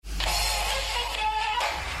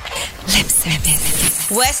Lip Service.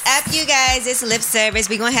 What's up, you guys? It's Lip Service.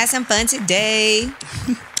 We're going to have some fun today.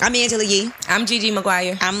 I'm Angela Yee. I'm Gigi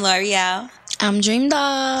McGuire. I'm L'Oreal. I'm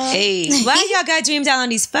Dreamdoll. Hey. Why y'all got Dreamdoll on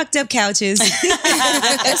these fucked up couches?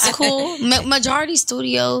 It's cool. Majority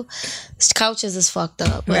studio couches is fucked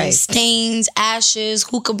up. Right. Stains, ashes,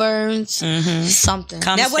 hookah burns, something.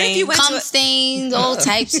 What if you went cum stains, all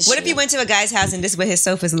types of shit. What if you went to a guy's house and this is what his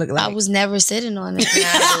sofas look like? I was never sitting on it.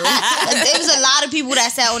 There was a lot of people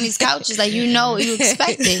that sat on these couches. Like, you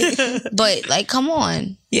expect it. But, like, come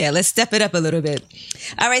on. Yeah, let's step it up a little bit.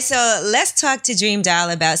 All right, so let's talk to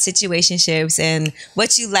Dreamdoll about situationships and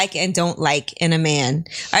what you like and don't like in a man.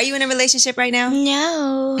 Are you in a relationship right now?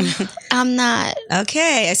 No, I'm not.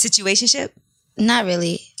 Okay, a situationship? Not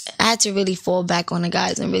really. I had to really fall back on the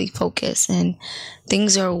guys and really focus, and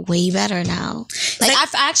things are way better now. Like I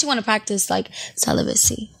actually want to practice like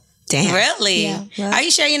celibacy. Damn. Really? Yeah. Well, are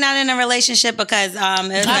you sure you're not in a relationship? Because all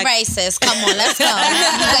right, sis. Come on, let's go. You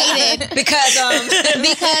waited because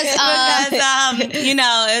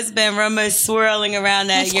it's been rumors swirling around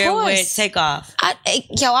that you're with Takeoff.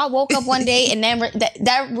 I woke up one day and then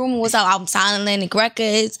that rumor was out. I'm signing Atlantic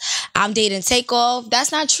Records. I'm dating Takeoff.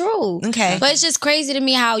 That's not true. Okay. But it's just crazy to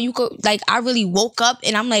me how you could, like, I really woke up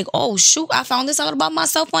and I'm like, oh shoot, I found this out about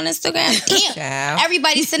myself on Instagram. Damn.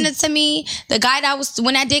 Everybody sent it to me. The guy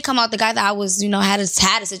when that did come out, the guy that I was, had a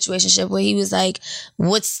situationship where he was like,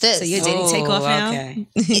 what's this? So you're dating Takeoff now? Okay.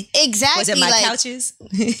 Exactly. Was it my couches?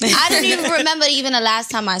 I don't even remember even the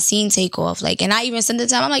last time I seen Takeoff. Like, and I even sent it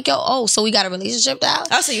to him. I'm like, so we got a relationship now?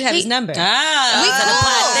 Oh, so you have his number. We cool.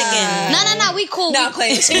 No, we cool. No, I'm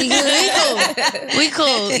playing. We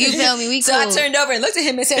cool. You feel me? We cool. So I turned over and looked at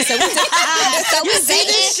him and said, so we see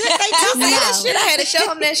this shit? They tell me this shit. I had to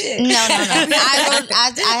show him that shit. No.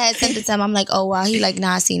 I had sent it to him. I'm like, oh, wow. He like,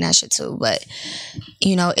 nah, I seen that shit too. But,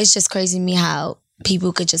 it's just crazy to me how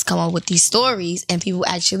people could just come up with these stories and people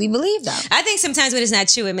actually believe them. I think sometimes when it's not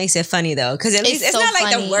true, it makes it funny though. Because at least it's not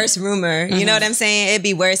like the worst rumor. You know what I'm saying? It'd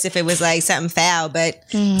be worse if it was like something foul. But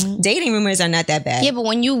dating rumors are not that bad. Yeah, but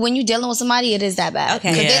when you dealing with somebody, it is that bad.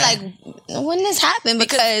 Okay. Because they're like, when this happened?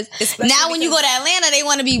 Because now when you go to Atlanta, they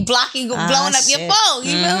want to be blowing up your phone.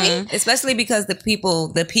 You feel me? Especially because the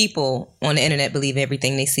people on the internet believe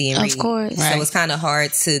everything they see and read. Of course. Right. So it's kind of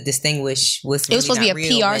hard to distinguish what's really it was supposed to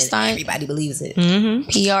be a PR stunt. Everybody believes it.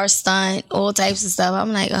 PR stunt, all types of stuff.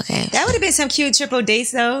 I'm like, okay. That would have been some cute triple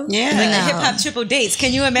dates though. Yeah. Hip hop triple dates.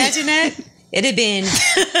 Can you imagine that? It'd have been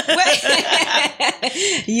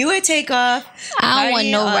you would Takeoff. I don't want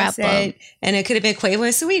no rapper. And it could have been Quavo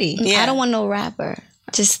and Sweetie. Yeah. I don't want no rapper.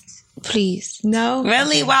 Just please. No?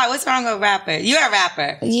 Really? Okay. Why? What's wrong with rapper? You're a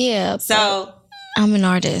rapper. Yeah. So I'm an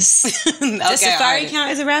artist. Does Safari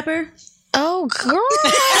count as a rapper? Oh, girl.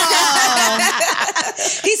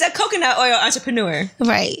 He's a coconut oil entrepreneur.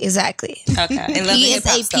 Right, exactly. Okay. And he is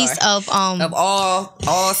a piece of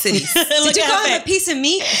all cities. Did you call him a piece of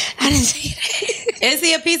meat? I didn't say that. Is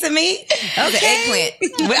he a piece of meat? Okay.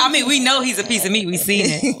 He's an eggplant. We know he's a piece of meat. We've seen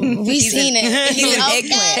it. He's He's an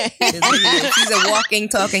eggplant. He's a walking,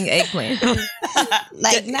 talking eggplant.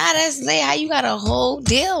 Like, that's lit. How you got a whole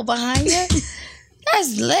deal behind you?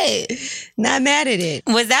 That's lit. Not mad at it.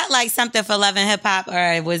 Was that like something for Love and Hip Hop,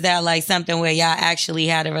 or was that like something where y'all actually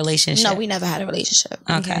had a relationship? No, we never had a relationship.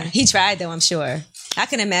 Okay. He tried though, I'm sure. I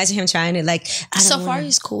can imagine him trying to like.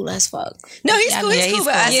 Safari's cool as fuck. No, he's cool. He's cool.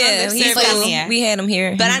 He's cool. We had him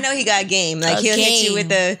here. But I know he got game. Like he'll hit you with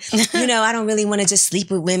the, I don't really want to just sleep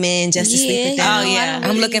with women just to sleep with them. Oh yeah,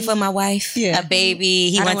 I'm looking for my wife. A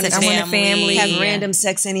baby. He wants a family. Have random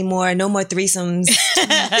sex anymore. No more threesomes.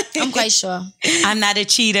 I'm quite sure. I'm not a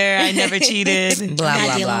cheater. I never cheated. Blah, blah, I'm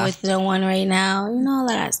not dealing blah. with no one right now. All of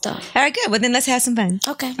that stuff. All right, good. Well, then let's have some fun.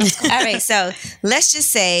 Okay. All right, so let's just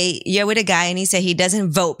say you're with a guy and he said he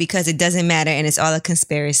doesn't vote because it doesn't matter and it's all a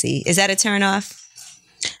conspiracy. Is that a turn off?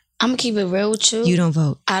 I'm going to keep it real with you. You don't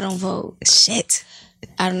vote? I don't vote. Shit.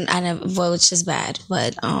 I never vote. It's just bad.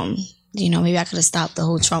 But, maybe I could have stopped the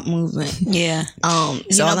whole Trump movement. Yeah. But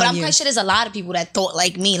I'm quite sure there's a lot of people that thought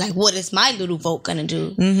like me, like, what is my little vote gonna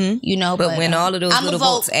do? Mm-hmm. But when all of those little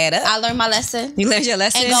votes add up. I learned my lesson. You learned your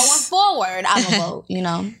lesson? And going forward, I'm gonna vote,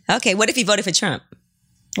 Okay, what if he voted for Trump?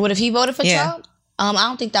 What if he voted for Trump? I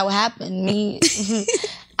don't think that would happen.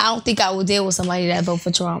 I don't think I would deal with somebody that vote for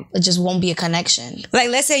Trump. It just won't be a connection. Like,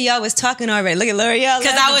 let's say y'all was talking already. Look at L'Oreal.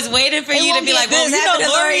 Because I was waiting for you to be like, well, you know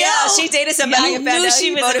L'Oreal. She dated somebody and found out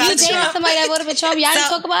she was voted about for You dated Trump. somebody that voted for Trump? Y'all didn't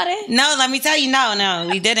talk about it? No, let me tell you, no,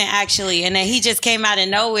 we didn't actually. And then he just came out of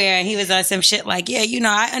nowhere and he was on some shit like, yeah,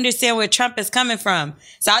 I understand where Trump is coming from.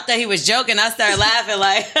 So I thought he was joking. I started laughing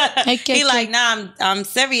like, he like, nah, I'm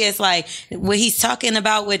serious. Like, what he's talking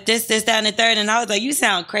about with this, that, and the third. And I was like, you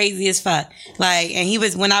sound crazy as fuck. Like, and he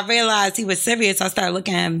was, when I realized he was serious, I started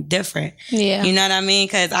looking at him different. Yeah. You know what I mean?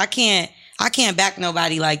 Because I can't back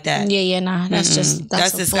nobody like that. Yeah, nah. That's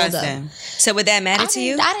That's disgusting. So would that matter to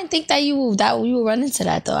you? I didn't think that you would run into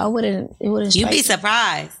that though. It wouldn't. You'd strike be me.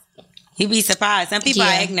 surprised. You'd be surprised. Some people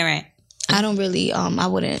are ignorant. I don't really. I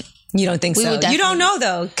wouldn't. You don't think We so? would You don't definitely- know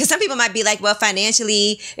though, because some people might be like, "Well,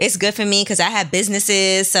 financially, it's good for me because I have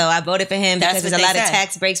businesses, so I voted for him That's because what there's a lot they of say.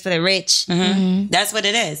 tax breaks for the rich." That's what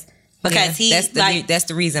it is. Because he that's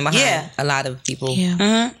the reason behind a lot of people.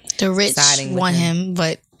 Yeah. The rich siding with want him. him,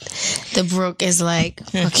 but the broke is like,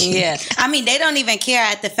 okay. Yeah. I mean, they don't even care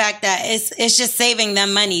at the fact that it's just saving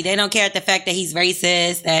them money. They don't care at the fact that he's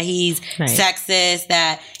racist, that he's sexist,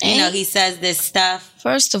 that, he says this stuff.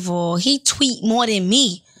 First of all, he tweet more than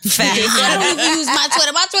me. Fact. I don't even use my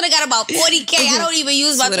Twitter. My Twitter got about 40K. I don't even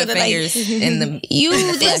use my Twitter Twitter. fingers in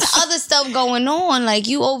the There's other stuff going on. Like,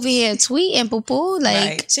 you over here tweeting, poo-poo. Like,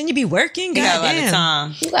 Right. Shouldn't you be working? You got a lot of Goddamn.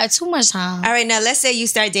 time. you got too much time. All right, now let's say you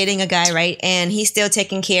start dating a guy, right? And he's still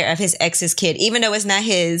taking care of his ex's kid. Even though it's not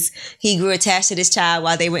his, he grew attached to this child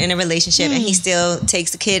while they were in a relationship and he still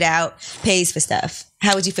takes the kid out, pays for stuff.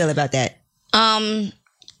 How would you feel about that?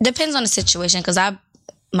 Depends on the situation, because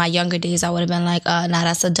my younger days, I would have been like, nah,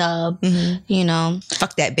 that's a dub,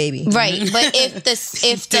 Fuck that baby. Right, but if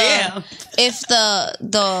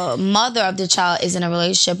the mother of the child is in a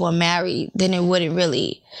relationship or married, then it wouldn't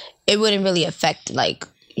really affect, like,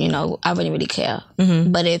 I wouldn't really care.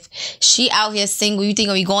 But if she out here single, you think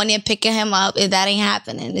are we going there picking him up? If that ain't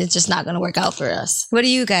happening, it's just not gonna work out for us. What do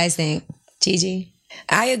you guys think, Gigi?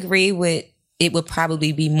 I agree with it would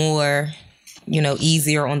probably be more,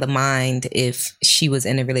 easier on the mind if she was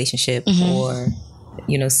in a relationship or,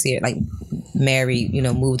 like married,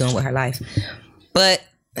 moved on with her life. But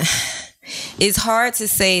it's hard to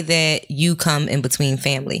say that you come in between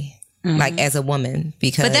family, like as a woman,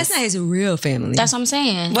 because. But that's not his real family. That's what I'm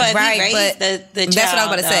saying. But Right, but the that's what I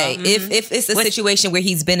was about to child, say. though. If it's a situation where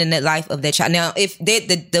he's been in the life of that child. Now, if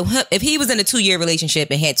if he was in a 2-year relationship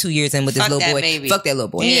and had 2 years in with this Fuck little that boy, baby. fuck that little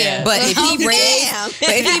boy. Yeah. But if he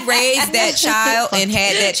raised that child and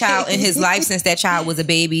had that child in his life since that child was a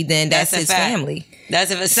baby, then that's That's a his fact. family. That's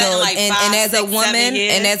if it's So like and 5, as 6, a woman 7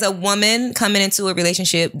 years. and as a woman coming into a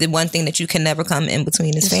relationship, the one thing that you can never come in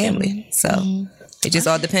between is family. So it just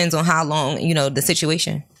all depends on how long, the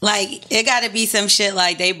situation. Like, it got to be some shit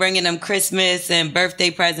like they bringing them Christmas and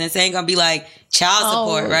birthday presents. It ain't going to be like child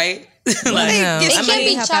support, right? Like, No. It I can't mean,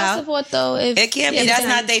 be help child out. support though. it can't be. That's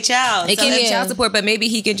not their child. It So can be yeah. child support, but maybe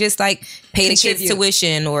he can just like pay the kids' Contribute.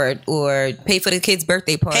 tuition or pay for the kids'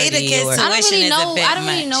 birthday party. Pay the kids' or, tuition. I don't really is a know. bit I don't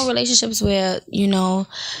really much. know relationships where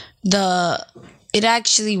it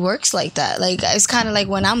actually works like that. Like, it's kind of like,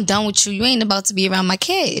 when I'm done with you, you ain't about to be around my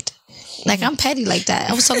kid. Like, I'm petty like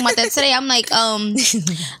that. I was talking about that today. I'm like,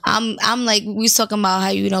 I'm like, we was talking about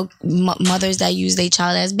how, mothers that use their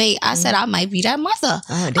child as bait. I said, I might be that mother.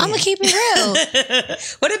 I'm damn. going to keep it real.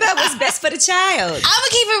 What about what's best for the child? I'm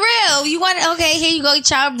gonna keep it real. You want it? Okay, here you go,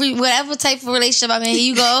 child. Whatever type of relationship I'm in, here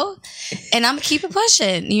you go. And I'm gonna keep it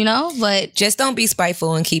pushing, But just don't be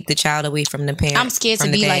spiteful and keep the child away from the parent. I'm scared to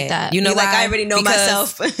from the be dad. like that. You know, You're like, why? I already know Because-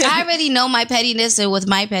 myself. I already know my pettiness, and with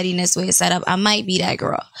my pettiness way set up, I might be that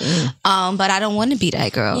girl. But I don't want to be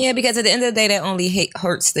that girl. Yeah, because at the end of the day, that only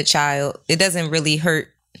hurts the child. It doesn't really hurt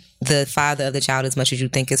the father of the child as much as you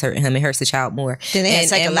think it's hurting him. It hurts the child more. Then they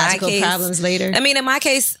have And in my psychological case- problems later. I mean, in my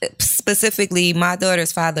case specifically, my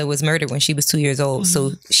daughter's father was murdered when she was 2 years old.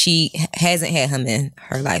 So she hasn't had him in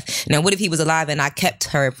her life. Now, what if he was alive and I kept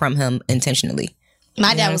her from him intentionally?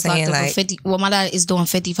 My know dad what was I'm locked saying? up for Like- 50. Well, my dad is doing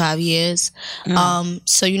 55 years.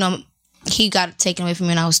 So he got taken away from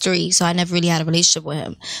me when I was 3. So I never really had a relationship with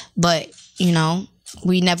him. But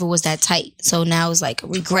we never was that tight. So now it's like a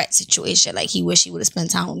regret situation. Like, he wish he would have spent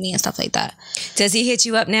time with me and stuff like that. Does he hit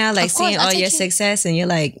you up now, like Of course, seeing I all take your it. success, and you're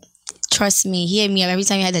like, Trust me, he hit me up every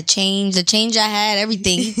time he had the change I had,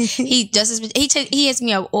 everything. He hits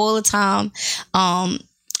me up all the time.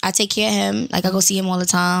 I take care of him. Like, I go see him all the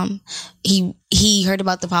time. He heard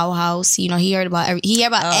about the Powerhouse. He heard about every.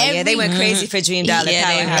 yeah, they went crazy for Dreamdoll at Yeah,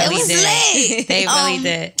 they Powerhouse. really It was did. lit. They really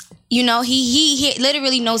did. He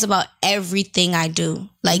literally knows about everything I do.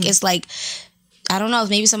 Like, it's like, I don't know,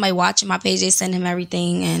 maybe somebody watching my page, they send him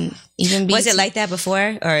everything, and even was it like that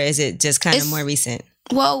before, or is it just kind of more recent?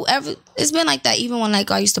 Well, it's been like that even when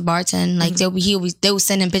like I used to bartend. Like they would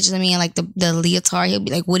send him pictures of me and like the leotard. He'll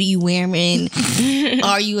be like, "What are you wearing?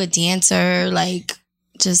 Are you a dancer?" Like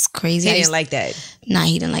just crazy. He didn't like that. Nah,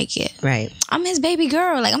 he didn't like it. Right. I'm his baby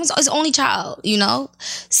girl. Like I'm his only child. You know,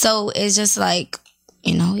 so it's just like.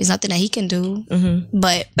 You know, it's nothing that he can do. Mm-hmm.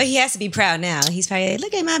 But he has to be proud now. He's probably like,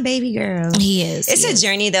 look at my baby girl. He is. It's a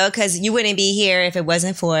journey, though, because you wouldn't be here if it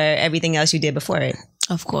wasn't for everything else you did before it.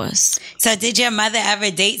 Of course. So did your mother ever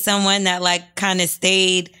date someone that, like, kind of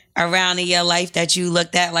stayed around in your life that you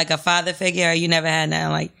looked at like a father figure, or you never had that?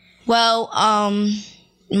 Like, well,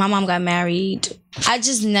 my mom got married. I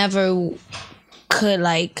just never could,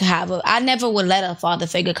 like, I never would let a father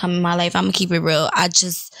figure come in my life. I'm going to keep it real.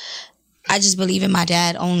 I just believe in my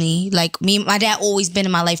dad only. Like my dad always been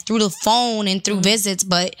in my life through the phone and through visits,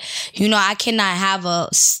 but you know, I cannot have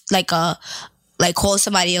call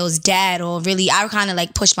somebody else dad, or really, I kind of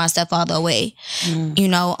like push my stepfather away, you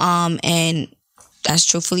know, and that's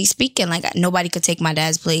truthfully speaking, like nobody could take my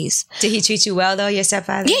dad's place. Did he treat you well though, your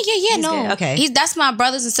stepfather? Yeah, He's no. good. Okay. That's my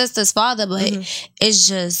brothers and sisters' father, but it's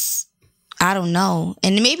just, I don't know.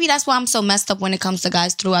 And maybe that's why I'm so messed up when it comes to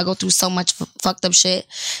guys I go through so much fucked up shit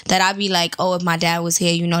that I be like, oh, if my dad was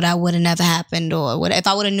here, you know, that would have never happened, or what. If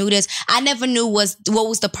I would have knew this, I never knew what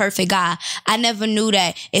was the perfect guy. I never knew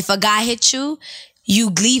that if a guy hit you, you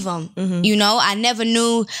leave him. You know, I never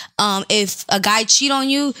knew if a guy cheat on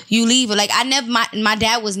you, you leave it. Like my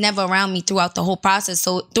dad was never around me throughout the whole process.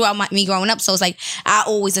 So throughout me growing up, so it's like I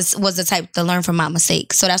always was the type to learn from my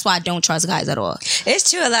mistakes. So that's why I don't trust guys at all. It's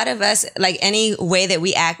true. A lot of us, like any way that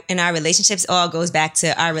we act in our relationships, all goes back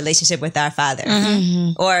to our relationship with our father,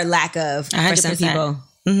 or lack of 100%. For some people.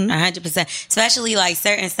 100%. Especially like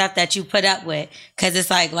certain stuff that you put up with. Cause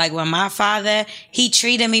it's like when my father, he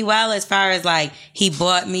treated me well as far as like he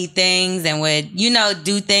bought me things and would, you know,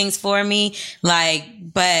 do things for me.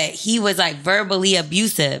 Like, but he was like verbally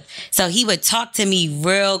abusive. So he would talk to me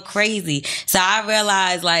real crazy. So I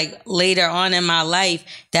realized like later on in my life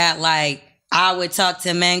that like I would talk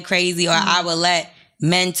to men crazy, or I would let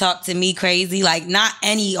men talk to me crazy, like not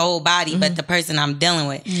any old body, but the person I'm dealing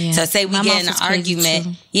with. Yeah. So say we get in an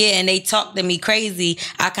argument, and they talk to me crazy,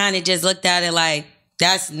 I kind of just looked at it like,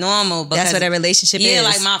 that's normal. Because, that's what a relationship is. Yeah,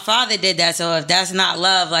 like my father did that. So if that's not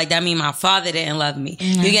love, like that means my father didn't love me.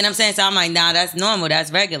 You get what I'm saying? So I'm like, nah, that's normal.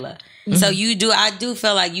 That's regular. So I do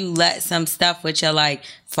feel like you let some stuff with your like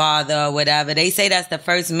father or whatever. They say that's the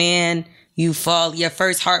first man you fall, your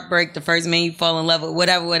first heartbreak, the first man you fall in love with,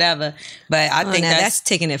 whatever. But I think that's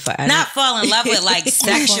taking it far. Not fall in love with like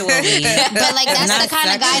sexually. But like that's not the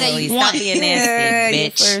kind of guy that you want. Stop being nasty,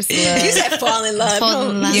 bitch. You said fall in love.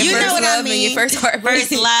 You know what I mean? Your first heartbreak.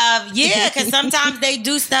 First love. Yeah, because sometimes they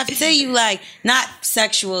do stuff to you, like not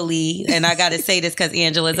sexually. And I got to say this because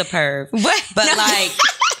Angela's a perv. What? But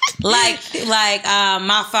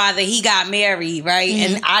my father, he got married, right?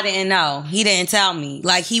 And I didn't know. He didn't tell me.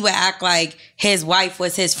 Like he would act like his wife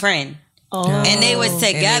was his friend. And they was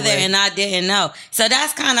together and I didn't know. So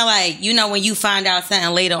that's kind of like, you know, when you find out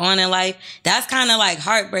something later on in life, that's kind of like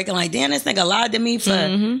heartbreaking. Like, damn, this nigga lied to me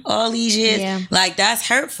for all these years. Yeah. Like, that's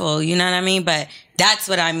hurtful. You know what I mean? But that's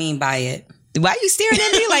what I mean by it. Why are you staring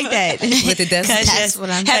at me like that? With the that's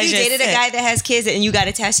what I'm. Have you dated a guy that has kids and you got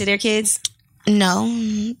attached to their kids? No,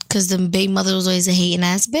 because the baby mother was always a hating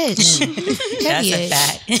ass bitch. That's a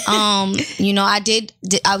fact. You know, I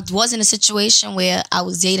was in a situation where I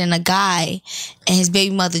was dating a guy and his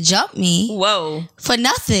baby mother jumped me. Whoa. For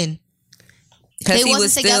nothing. Because he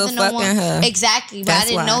was still fucking her. Exactly, but I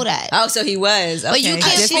didn't know that. Oh, so he was. Okay. But you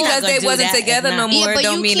can't just because they wasn't together no more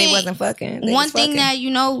don't mean they wasn't fucking. One thing that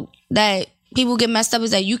you know that people get messed up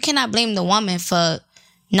is that you cannot blame the woman for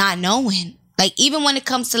not knowing. Like, even when it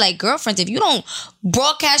comes to, like, girlfriends, if you don't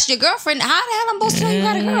broadcast your girlfriend, how the hell I'm supposed to know you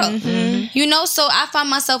got a girl? You know, so I find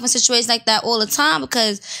myself in situations like that all the time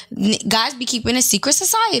because guys be keeping a secret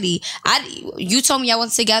society. You told me I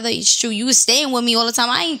wasn't together. It's true. You was staying with me all the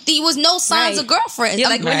time. There was no signs of girlfriend. You're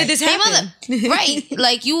like, when did this happen? Right.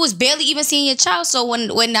 Like, you was barely even seeing your child. So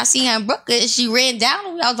when I seen her in Brooklyn, she ran down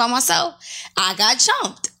on me. I was by myself. I got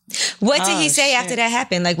jumped. What did he say after that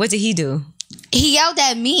happened? Like, what did he do? He yelled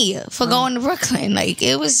at me for going to Brooklyn. Like,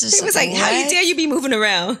 it was just... He was like, how you dare you be moving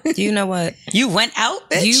around? You know what? You went out,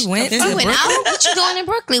 bitch? You went out? What you doing in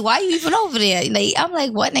Brooklyn? Why you even over there? Like, I'm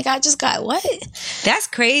like, what, nigga? I just got what? That's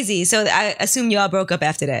crazy. So I assume y'all broke up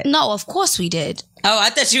after that. No, of course we did. Oh, I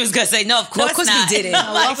thought she was gonna say no. Of course, we didn't.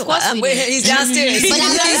 Of course we did. He's downstairs. But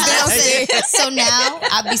he's downstairs. So now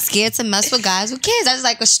I'd be scared to mess with guys with kids. That's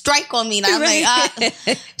like a strike on me. And I'm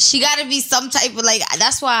like, she got to be some type of like.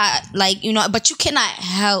 That's why, like, you know. But you cannot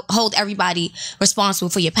hold everybody responsible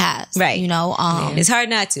for your past, right? You know, it's hard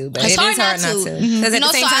not to, but it's hard not to. Because at the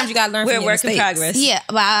same time, you got to learn. We're from a work in progress. Yeah,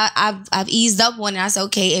 but I've eased up one, and I said,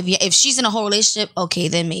 okay, if she's in a whole relationship, okay,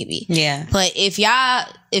 then maybe. Yeah. But if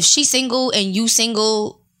she's single and you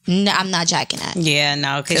single. No, I'm not jacking that. Yeah,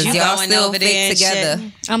 no, because y'all still over there together.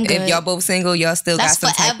 I'm good. If y'all both single, y'all still That's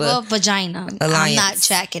got some type of vagina. alliance. I'm not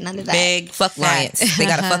jacking none of that. Big fuck alliance. They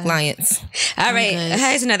got a fuck alliance. All right,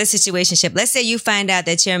 here's another situationship. Let's say you find out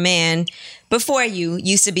that your man before you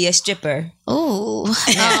used to be a stripper. Ooh.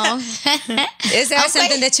 Is that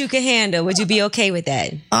something that you can handle? Would you be okay with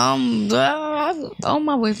that? All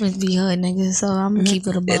my boyfriends be hood niggas, so I'm gonna keep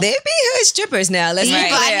it above. They be hood strippers now. Let's be clear.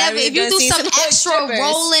 But if you do some extra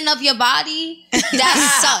rolling of your body,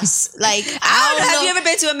 that's sus. Like I don't know. Have you ever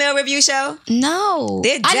been to a male review show? No,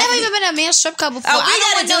 I never even been to a male strip club before. Oh, we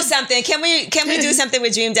gotta do something. Can we do something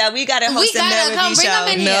with Dreamdoll? We gotta host a male review show.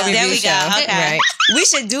 There we go. Okay, we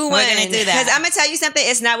should do one. We're gonna do that. Because I'm gonna tell you something.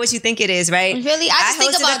 It's not what you think it is, right? Really, I just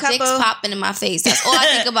think about dicks popping in my face. That's all I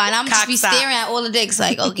think about. And I'm just be staring at all the dicks,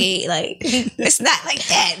 like, okay, like it's not like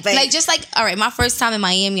that, but like just like all right. My first time in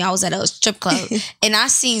Miami, I was at a strip club, and I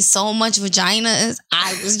seen so much vaginas.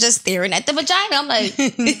 I was just staring at the vagina. I'm like, damn,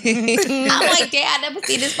 I never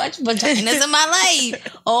seen this much vaginas in my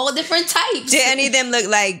life. All different types. Did any of them look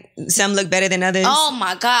like some look better than others? Oh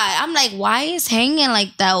my god! I'm like, why is hanging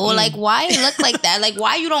like that, or like why it look like that? Like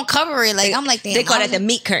why you don't cover it? Like I'm like, damn, they call it the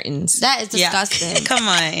meat curtains. That is disgusting. Come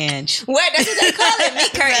on, Ange. What? That's what they call it,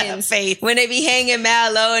 meat curtains. Faith. When they be hanging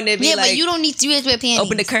mad low and they be like, but you don't need to wear panties.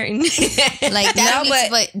 Open the curtain. Like that. No,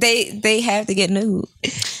 but they have to get nude.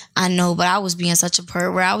 I know, but I was being such a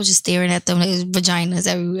pervert where I was just staring at them like vaginas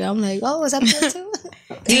everywhere. I'm like, oh, is that good too?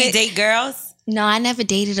 Do you date girls? No, I never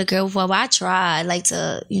dated a girl before, but I tried. Like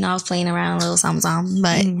to, I was playing around a little something,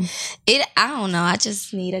 but I don't know. I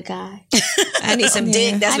just need a guy. I need some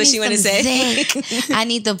dick. That's what she want to say. I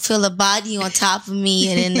need to feel a body on top of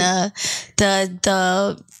me, and then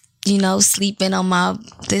the sleeping on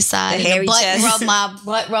this side, the hairy butt chest.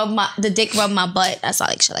 the dick rub my butt. That's all,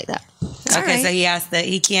 like shit like that. Okay, so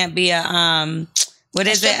he can't be a what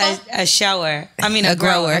is it? A shower. I mean, a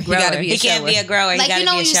grower. He gotta be a He can't be a grower. Like, he gotta be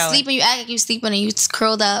a when you shower. sleep and you act like you sleeping and you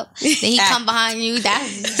curled up, then he come behind you. That's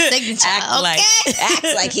signature. Act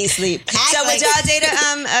like he sleep. So would y'all date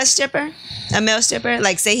a stripper? A male stripper?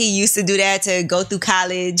 Like, say he used to do that to go through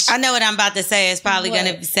college. I know what I'm about to say. It's probably going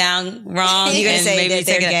to sound wrong. You're going to say that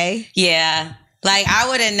they're gay? Yeah. Like, I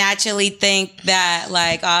would have naturally think that,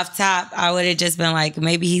 like, off top, I would have just been like,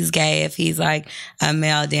 maybe he's gay if he's, like, a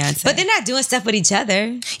male dancer. But they're not doing stuff with each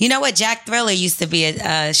other. You know what? Jack Thriller used to be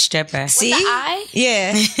a stripper. See? With the eye?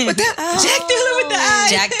 Yeah. With the Jack Thriller with the eye.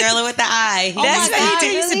 Jack Thriller with the eye. That's what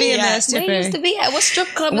he used to be a male stripper. Where he used to be at? What strip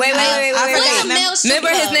club? Wait. Remember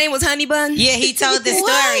his name was Honey Bun? Yeah, he told the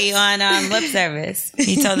story on Lip Service.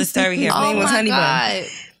 He told the story here. His name was Honey Bun.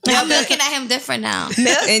 I'm looking at him different now.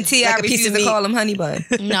 And T.I. Like refused to call him Honey Bun.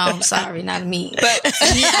 No, sorry, not me. But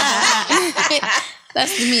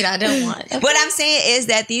that's the meat I don't want. Okay. What I'm saying is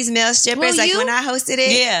that these male strippers, when I hosted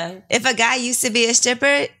it, if a guy used to be a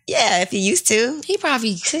stripper, if he used to, he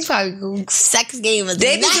probably sex game.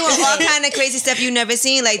 They be doing all kind of crazy stuff you never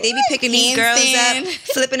seen. Like they be picking these girls up,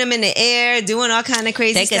 flipping them in the air, doing all kind of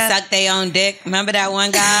crazy stuff. They could suck their own dick. Remember that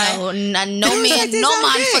one guy? No man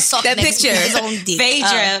for sucking that picture. His own dick.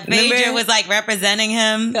 Phaedra was like representing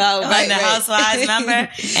him on the Housewives, remember?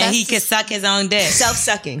 And he could suck his own dick.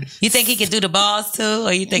 Self-sucking. You think he could do the balls too?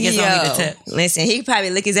 Or you think it's only the tip? Listen, he could probably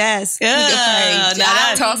lick his ass.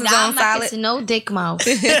 Toss his own salad. No dick mouth.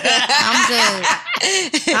 I'm good.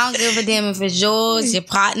 I don't give a damn if it's yours, your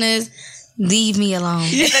partner's. Leave me alone.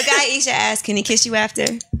 If a guy eats your ass, can he kiss you after?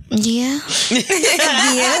 Yeah.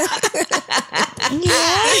 Yeah.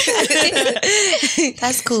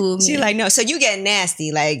 That's cool. She like, no. So you get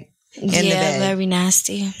nasty, like in the bed. Very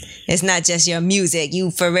nasty. It's not just your music. You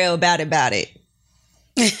for real about it. About it.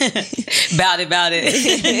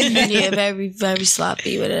 Yeah, very, very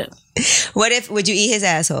sloppy with it. Would you eat his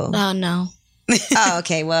asshole? Oh, no. Oh,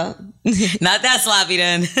 okay. Well, not that sloppy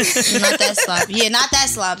then. Not that sloppy. Yeah, not that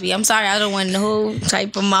sloppy. I'm sorry. I don't want no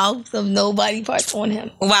type of mouth of nobody parts on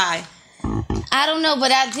him. Why? I don't know, but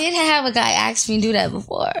I did have a guy ask me to do that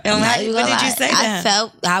before. What did you say?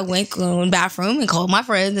 I went to the bathroom and called my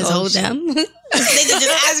friends and told them. They could just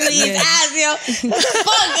ask me to eat his ass, yo.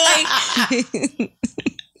 Fuck, like.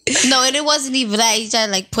 No, and it wasn't even that. He tried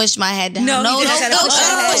to like push my head down. No, don't push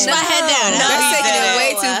my head down. That's taking it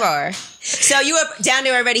way too far. So you were down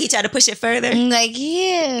there already. He tried to push it further. Like,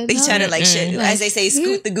 yeah. He tried to like shit, as they say,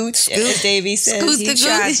 scoot the gooch. As Davey says, Scoot the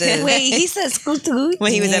gooch. Wait, he said scoot the gooch.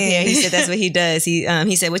 When he was up here, he said that's what he does.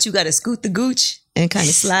 He said, "What you got to scoot the gooch and kind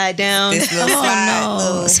of slide down." This little slide.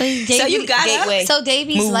 No. So you got gateway. So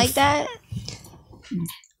Davey's like that.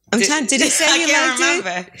 I'm trying. Did he say I he can't liked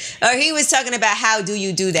remember. it? Or he was talking about how do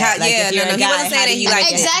you do that? If you're a he guy, wasn't saying that he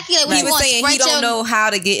liked exactly. it. Like, He was saying he don't know how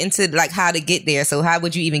to get into how to get there. So how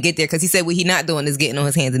would you even get there? Because he said what he not doing is getting on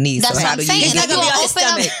his hands and knees. That's so what how I'm do saying. you? He's not gonna be on his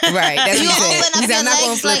stomach. Right. That's You what he open said. up He said, your I'm not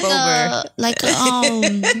gonna legs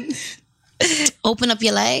flip over. open up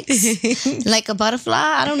your legs like a butterfly.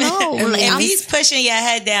 I don't know. Like, If he's pushing your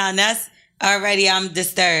head down, that's already I'm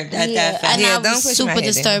disturbed at that fact. and Yeah, I don't was push my super head down.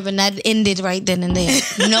 disturbed, and that ended right then and there.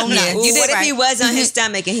 No, no. Yeah, you did What if right. he was on his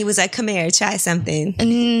stomach and he was like, "Come here, try something."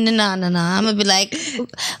 No. I'm gonna be like,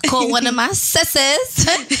 call one of my sisters,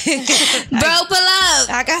 bro, pull up.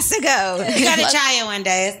 I got to go. You gotta try it one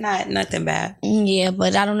day. It's not nothing bad. Yeah,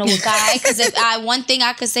 but I don't know what guy. Because one thing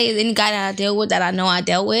I could say is any guy that I deal with that I know I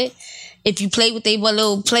dealt with. If you play with they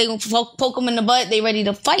little poke them in the butt, they ready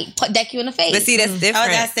to fight, deck you in the face. But see, that's different. Oh,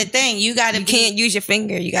 that's the thing. You can't use your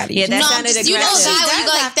finger. You gotta use that your sounded you know, aggressive. guy when you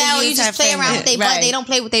go Does like have to that, or you use just her play around with their finger. butt. Right. They don't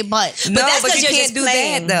play with their butt. No, that's but 'cause you you're can't just do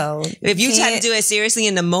playing. that though. If you try to do it seriously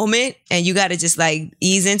in the moment and you got to just like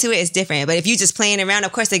ease into it, it's different. But if you just playing around,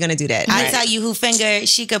 of course they're gonna do that. I tell you who finger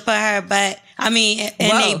she could put her butt. I mean, in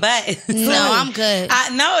their butt. No, I'm good. I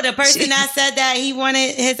know the person that said that he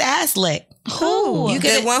wanted his ass licked. Who? You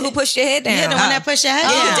the one who pushed your head down. Yeah, the one that pushed your head Oh,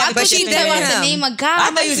 down. I thought you said about the name of God. I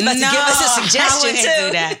thought you was about to give us a suggestion I wouldn't too.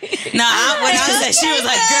 do that. No, when I said she was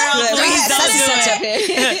like, "Girl, please don't do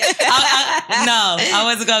it." No, I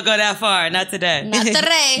wasn't gonna go that far. Not today. Not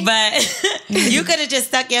today. But you could have just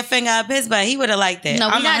stuck your finger up his butt. He would have liked it. No,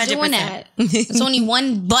 we're I'm not 100%. doing that. It's only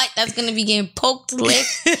one butt that's gonna be getting poked,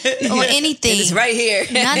 licked, or anything. It's right here.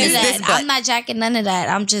 None of It's this that. butt. I'm not jacking none of that.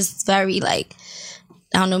 I'm just very like,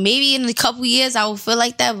 I don't know. Maybe in a couple years I will feel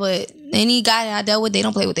like that, but any guy that I dealt with, they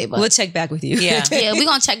don't play with their butt. We'll check back with you. Yeah. Yeah, we're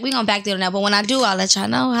gonna check. We're gonna back there on that. But when I do, I'll let y'all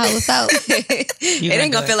know how it felt. It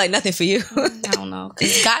ain't gonna feel like nothing for you. I don't know.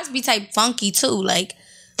 Because guys be type funky too. Like,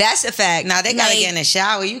 That's a fact. Now they gotta Like- get in the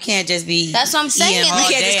shower. You can't just be. that's what I'm saying. eating You all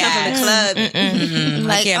You can't just day come from the ass. club.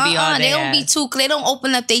 like, can't be all they day don't be ass. too. They don't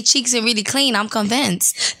open up their cheeks and really clean. I'm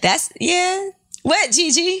convinced. That's What,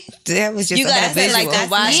 Gigi? That was just You a gotta whole say like visual. that.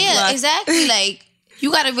 Wash Yeah, block. exactly. Like,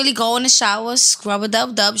 you gotta really go in the shower, scrub a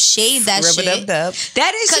dub, shave that Rub shit. it up.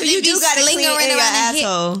 That is 'Cause true. it You be do gotta clean slingering in your around the hip.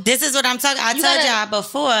 asshole. This is what I'm talking. I told gotta- y'all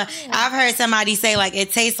before. I've heard somebody say like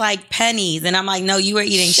it tastes like pennies, and I'm like, no, you were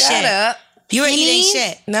eating Shut shit. up. You were eating Pennies?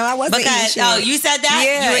 shit. No, I wasn't Because eating shit. oh, you said that.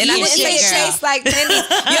 Yeah, you were and I eating didn't say shit, it girl. tastes like penny.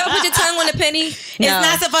 You ever put your tongue on a penny? It's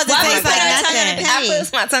not supposed to Why would taste you put like our tongue on a nothing. penny? I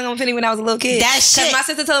put my tongue on a penny when I was a little kid. That shit. Because my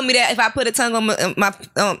sister told me that if I put a tongue on my if I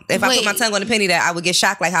put my Wait. tongue on a penny, that I would get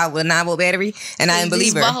shocked like how with a 9-volt battery, and I didn't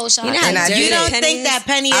believe her. These butthole shots. You know how And I dirty You did. don't penny think is? that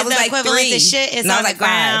penny I is was the like equivalent 3. to shit? It's And I on was the like 5.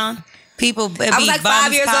 ground. People. I was like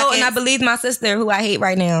 5 years old, and I believed my sister, who I hate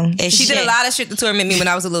right now. It's She did shit. a lot of shit to torment me when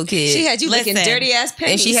I was a little kid. She had you looking Listen. dirty ass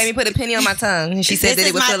pennies. and she had me put a penny on my tongue, and she said that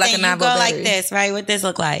it would feel like a 9-volt You go battery. like this, right? What this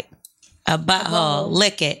look like? A butthole.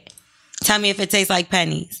 Lick it. Tell me if it tastes like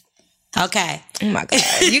pennies. Okay. Oh my god,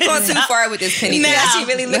 you going too far with this penny. No. thing. She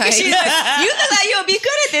really looking. Like- She look, you look like you'll be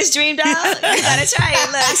good at this, Dream Doll. You gotta try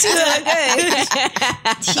it. Look, she doing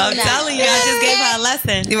good. I'm telling you, I just gave her a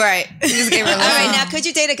lesson. Right. You just gave her a All right, lesson. now could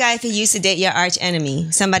you date a guy if he used to date your arch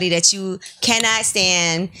enemy, somebody that you cannot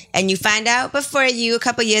stand, and you find out before you a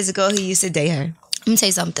couple years ago he used to date her? Let me tell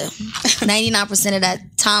you something. 99% of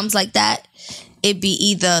that times like that, it be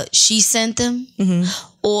either she sent them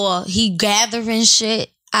or he gathering shit.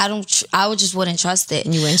 I just wouldn't trust it.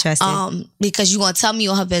 You wouldn't trust it. Because you gonna tell me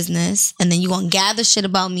all her business and then you gonna gather shit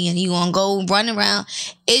about me and you gonna go run around.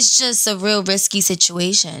 It's just a real risky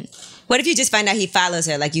situation. What if you just find out he follows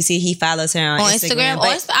her? Like you see he follows her on Instagram.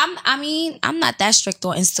 Or I'm not that strict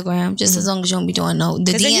on Instagram. Just as long as you don't be doing the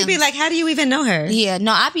Because then DMs. you'd be like, how do you even know her? Yeah,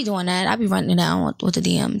 no, I be doing that. I be running it down with the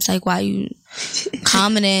DMs. Like, why you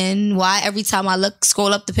commenting? Why every time I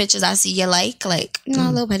scroll up the pictures, I see your like, a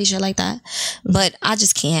little petty shit like that. But I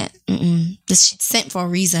just can't. This shit's sent for a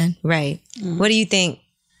reason. Right. What do you think,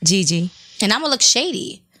 Gigi? And I'm gonna look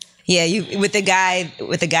shady. Yeah, you with the guy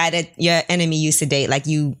that your enemy used to date, like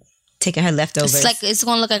you taking her leftovers. It's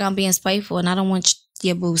gonna look like I'm being spiteful, and I don't want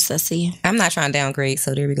your boobs to see. I'm not trying to downgrade,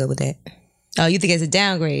 so there we go with that. Oh, you think it's a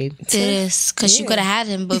downgrade? It is because you could have had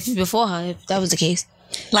him before her if that was the case.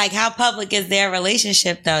 Like, how public is their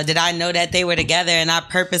relationship, though? Did I know that they were together and I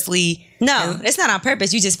purposely No, it's not on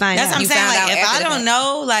purpose. You just find That's out. what I'm saying. Like, if I don't fact.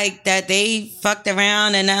 know, like, that they fucked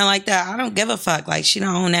around and nothing like that, I don't give a fuck. Like, she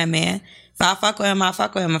don't own that man. If I fuck with him, I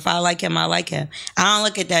fuck with him. If I like him, I like him. I don't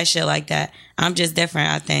look at that shit like that. I'm just different,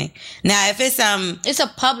 I think. Now, if it's it's a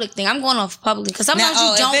public thing. I'm going off public because sometimes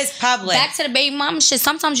you don't. If it's public, back to the baby mama shit.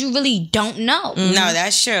 Sometimes you really don't know. No,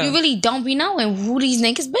 that's true. You really don't be knowing who these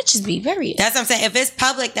niggas bitches be. Period. That's what I'm saying. If it's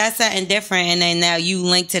public, that's something different. And then now you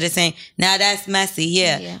link to the same. Now that's messy,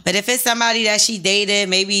 yeah. But if it's somebody that she dated,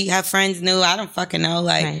 maybe her friends knew. I don't fucking know.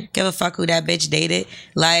 Like, give a fuck who that bitch dated.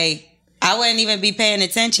 Like, I wouldn't even be paying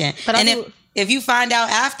attention. But if you find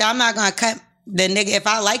out after, I'm not gonna cut the nigga. If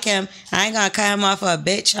I like him, I ain't gonna cut him off for a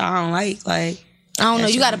bitch I don't like. Like, I don't know.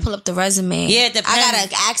 You got to pull up the resume. Yeah, it depends. I got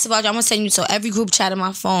to ask about you. I'm going to send you to every group chat on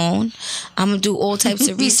my phone. I'm going to do all types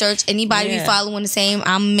of research. Anybody be following the same,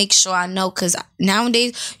 I'm going to make sure I know. Because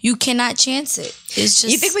nowadays, you cannot chance it. It's just...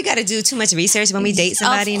 You think we got to do too much research when we date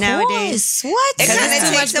somebody nowadays? What? It kind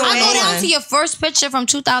of takes away. I go down to your first picture from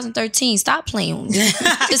 2013. Stop playing with me.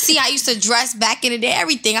 To see how I used to dress back in the day,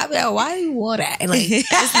 everything. I'd be like, why do you wear that? Like,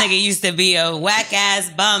 this nigga used to be a whack-ass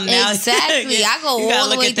bum. Now exactly. I go all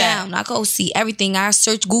the way down. I go see everything. I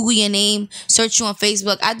search, Google your name, search you on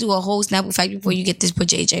Facebook. I do a whole Snapple fact before you get this with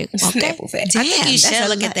JJ. Okay? Snapple fact. I think you should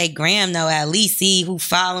look at their gram, though. At least see who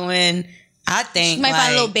following. I think you might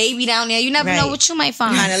find a little baby down there. You never know what you might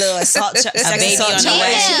find. Find a little assault, baby on the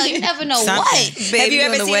way. Yeah, you never know what. Have you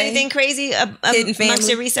ever seen anything crazy amongst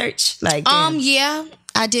your research? Like, yeah,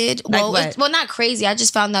 I did. Like well, not crazy. I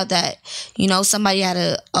just found out that somebody had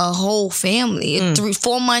a whole family, a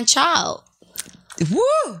 4-month child.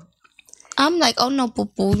 Woo! I'm like, oh no, boo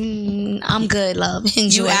boo, I'm good, love.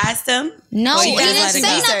 Enjoy. You asked him? No, he didn't say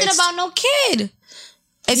nothing about no kid.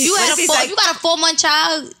 If you got a 4-month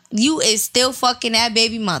child, you is still fucking that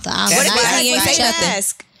baby mother. What if he ain't say nothing?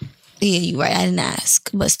 Ask? Yeah, you right. I didn't ask,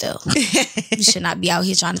 but still, you should not be out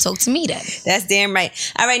here trying to talk to me. Then that's damn right.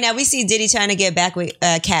 All right, now we see Diddy trying to get back with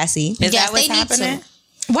Cassie. Is that what's happening?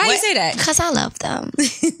 Why do you say that? Because I love them.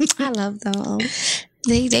 I love them.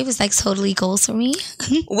 They was like totally goals for me.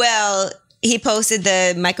 Well, he posted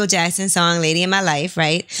the Michael Jackson song "Lady in My Life,"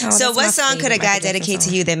 right? So, what song could a guy dedicate to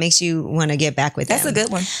you that makes you want to get back with That's them? a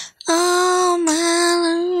good one. Oh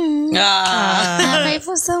my love, I pray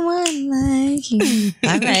for someone like you.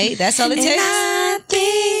 All right, that's all it takes. I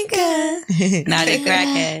think Not a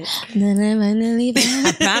crackhead.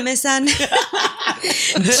 I promise I know.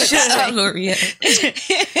 Shut up, Loria.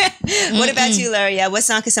 What about you, Loria? What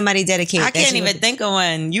song could somebody dedicate? I can't even think of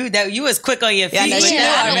one. You was quick on your feet. I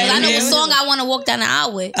know what song I want to walk down the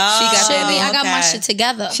aisle with. I got my shit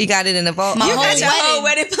together. She got it in the vault. You got your whole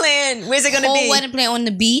wedding plan. Where's it gonna be? Whole wedding plan on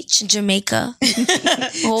the beach, Jamaica.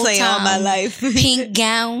 Play all my life. Pink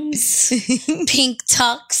gowns, pink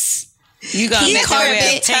tux. You gonna pink make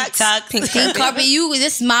carpet, pink tuck, pink carpet.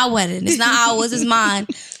 This is my wedding. It's not ours. It's mine.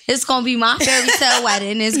 It's gonna be my fairy tale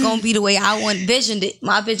wedding. It's gonna be the way I envisioned it.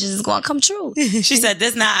 My vision is gonna come true. She said,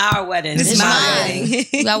 "This not our wedding. This is my wedding."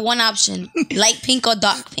 You got one option: light pink or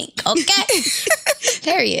dark pink. Okay.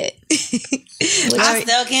 Period. I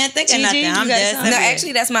still can't think of nothing. I'm just no.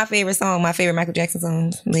 Actually, that's my favorite song. My favorite Michael Jackson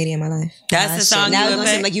song, "Lady in My Life." That's the song. Now you it's gonna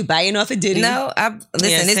seem like you buying off of Diddy. No,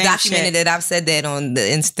 it's documented that I've said that on the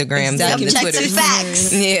Instagram, and the Twitter.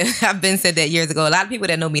 Facts. Yeah, I've been said that years ago. A lot of people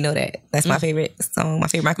that know me know that. That's my favorite song. My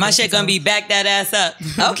favorite Michael My Jackson shit gonna song. be back that ass up.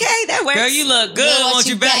 Okay, that works. Girl, you look good. Yeah, Won't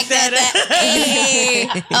you back that up? Hey,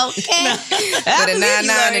 okay. For the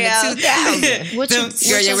 99 and the 2000.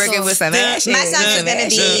 Girl, you're working with some ass. My song is gonna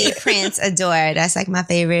be Prince "Adore." That's like my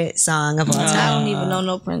favorite song of all time. I don't even know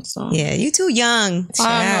no Prince song. Yeah, you too young.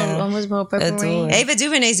 Ava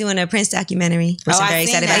DuVernay's doing a Prince documentary, which I'm very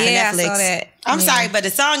excited about for Netflix. I saw that. I'm sorry, but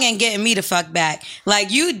the song ain't getting me the fuck back.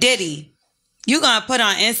 Like, you Diddy, you gonna put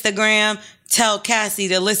on Instagram, tell Cassie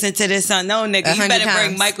to listen to this song. No, nigga, you better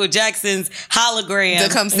bring Michael Jackson's hologram to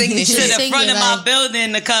come sing this to shit the front of my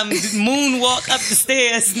building to come moonwalk up the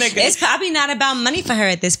stairs, nigga. It's probably not about money for her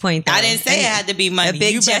at this point, though. I didn't say it had to be money. A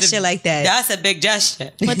big gesture like that. That's a big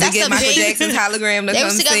gesture. But that's get Michael Jackson's hologram to they come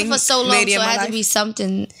was together sing for so long, so Lady it in My had Life. to be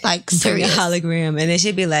something like Bring a serious. hologram, and then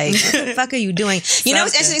she'd be like, "What the fuck are you doing?" You know,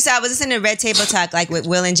 it's actually, so I was listening to Red Table Talk, like with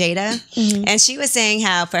Will and Jada, and she was saying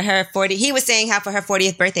how for her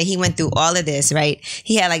 40th birthday, he went through all of this, right?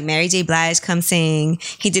 He had like Mary J. Blige come sing.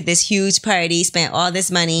 He did this huge party, spent all this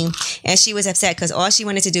money, and she was upset because all she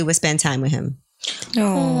wanted to do was spend time with him.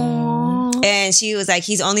 Aww. And she was like,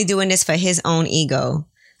 he's only doing this for his own ego.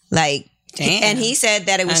 Like, Damn. And he said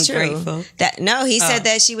that it was Ungrateful. true. He said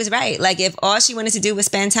that she was right. Like if all she wanted to do was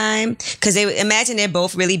spend time, because imagine they're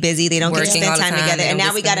both really busy, they don't get to spend time together, and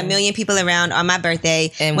now we got a million people around on my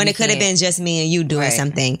birthday and when it could have been just me and you doing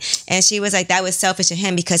something. And she was like, that was selfish of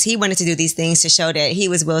him because he wanted to do these things to show that he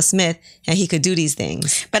was Will Smith and he could do these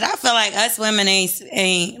things. But I feel like us women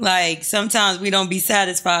ain't like, sometimes we don't be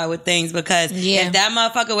satisfied with things because if that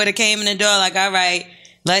motherfucker would have came in the door like, all right,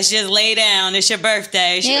 let's just lay down. It's your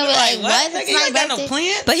birthday. She would be like, what? Like, you ain't got no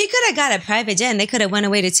plan? But he could have got a private jet and they could have went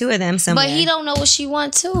away, the two of them somewhere. But he don't know what she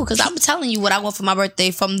wants too. Because I'm telling you what I want for my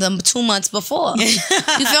birthday from them 2 months before. You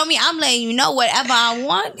feel me? I'm letting you know whatever I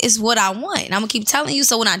want is what I want. And I'm going to keep telling you.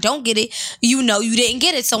 So when I don't get it, you know you didn't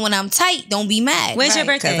get it. So when I'm tight, don't be mad. When's your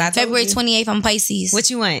birthday? February 28th. I'm Pisces. What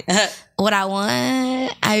you want? What I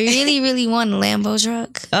want? I really, really want a Lambo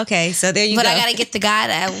truck. Okay, so there you go. But I got to get the guy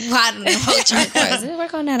that bought the Lambo truck first. Let's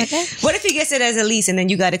work on that, okay? What if he gets it as a lease and then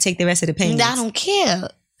you got to take the rest of the payments? I don't care.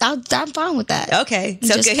 I'm fine with that. Okay.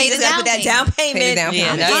 So just he just got to put that down payment.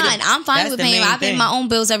 I'm fine with paying. I pay my own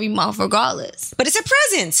bills every month regardless. But it's a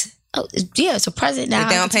present. Oh, yeah, it's a present now.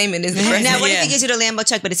 The down payment is the present. Now, what if he gives you the Lambo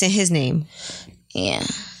truck, but it's in his name? Yeah.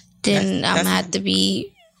 Then I'm going to have to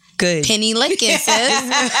be... Good. Penny licking, sis. I'm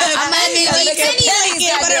gonna be penny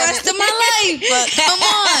licking for the rest of my life. But come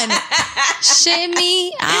on, shit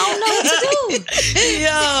me. I don't know what to do.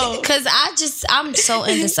 Yo, because I'm so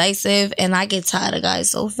indecisive, and I get tired of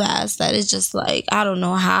guys so fast that it's just like I don't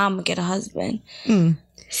know how I'm gonna get a husband.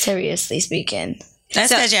 Seriously speaking.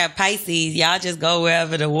 That's because you're Pisces. Y'all just go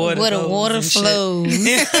wherever the water goes. Where the water flows.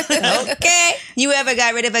 Okay. You ever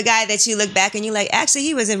got rid of a guy that you look back and you're like, actually,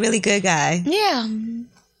 he was a really good guy? Yeah.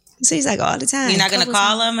 So he's like all the time. You're not going to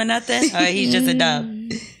call him or nothing? Or he's just a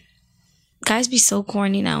dub? Guys be so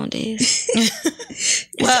corny nowadays.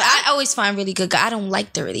 Well, I always find really good guys. I don't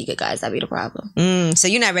like the really good guys. That be the problem. So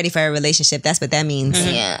you're not ready for a relationship. That's what that means.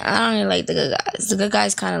 Yeah, I don't really like the good guys. The good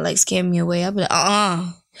guys kind of like scare me away. I'll be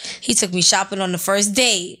like, he took me shopping on the first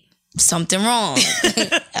date. Something wrong.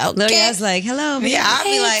 Okay. I was like, hello. Man. Yeah, I'll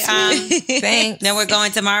be like, thanks. Then we're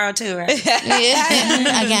going tomorrow too, right?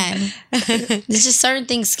 Yeah. Again. There's just certain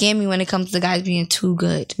things scare me when it comes to guys being too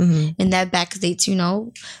good. And that backdates,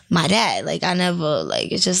 my dad. Like, I never, like,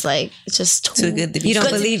 it's just too good to be You don't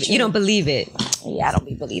believe it. You don't believe it. Yeah, I don't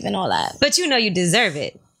be believing all that. But you know you deserve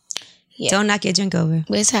it. Yeah. Don't knock your drink over.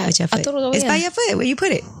 Where's that? With your foot. I thought it was it's by your foot. Where you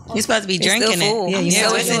put it. You're supposed to be drinking it. Yeah, you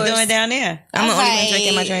know what's it doing down there? I'm the only one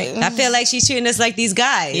drinking my drink. I feel like she's treating us like these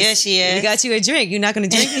guys. Yeah, she is. We got you a drink. You're not going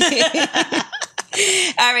to drink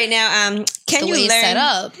it. All right, now, can you learn? Set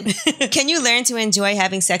up. Can you learn to enjoy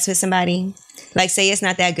having sex with somebody? Like, say it's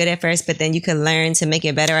not that good at first, but then you can learn to make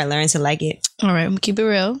it better or learn to like it. All right, I'm gonna keep it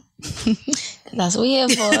real. That's what we're here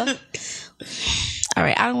for. All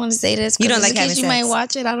right, I don't want to say this. You don't like having sex. You might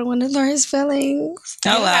watch it. I don't want to learn his feelings.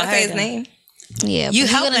 Oh, I say his name. Yeah, you're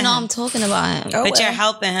gonna know I'm talking about him. But you're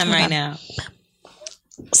helping him right now.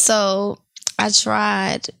 So I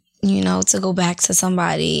tried, to go back to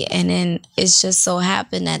somebody, and then it's just so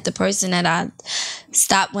happened that the person that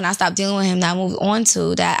when I stopped dealing with him, that I moved on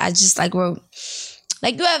to, that I just like were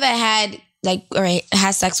like, you ever had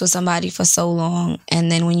had sex with somebody for so long,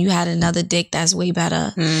 and then when you had another dick that's way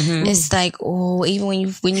better, it's like, oh, even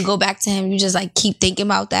when you go back to him, you just like keep thinking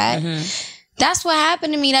about that. That's what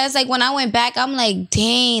happened to me. That's like when I went back, I'm like,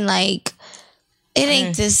 dang, like it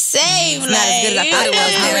ain't the same. It's not as good as I thought it was.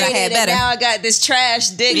 I had better. Now I got this trash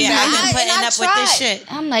dick. Yeah, I've been putting up with this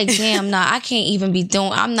shit. I'm like, damn, I can't even be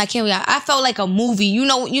doing. I felt like a movie. You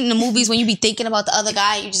know, in the movies when you be thinking about the other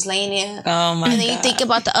guy, you just laying there. Oh my god! And then you think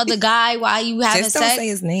about the other guy while you having just sex. Don't say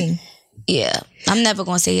his name. Yeah, I'm never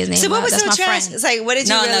gonna say his name. So what was that's so my trash? friend. It's like, what did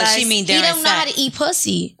you realize? No, she mean he don't know how to eat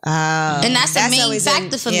pussy, and that's the main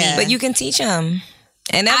factor for me. But you can teach him.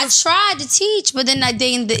 And I tried to teach, but then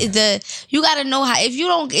you got to know how.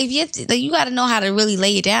 You got to know how to really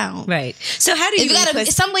lay it down. Right. So how do you?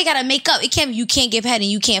 Somebody got to make up. You can't give head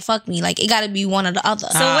and you can't fuck me. Like it got to be one or the other.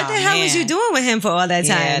 So what the hell was you doing with him for all that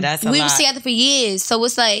time? Yeah, that's a lot. We were together for years, so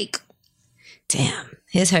it's like, damn.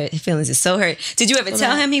 His feelings is so hurt. Did you ever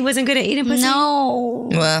tell him he wasn't good at eating pussy? No.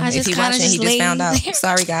 Well, if he watching, he just found out.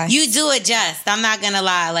 Sorry, guys. You do adjust. I'm not gonna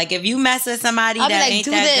lie. Like if you mess with somebody that ain't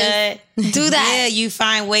that good, do that. Yeah, you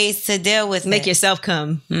find ways to deal with Make yourself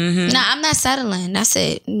come. Nah, I'm not settling. That's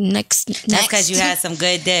it. Next. That's because you had some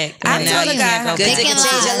good dick. I told a guy good dick can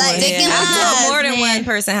change your life. I told more than one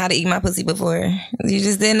person how to eat my pussy before. You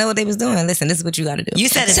just didn't know what they was doing. Listen, this is what you got to do. You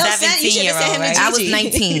said a 17-year-old, right? I was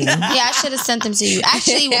 19. Yeah, I should have sent them to you.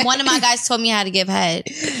 Actually, one of my guys told me how to give head.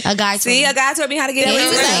 A guy told me how to give head. He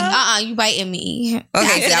was like, you biting me.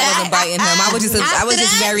 Okay, see, I wasn't biting him. I was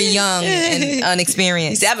just very young and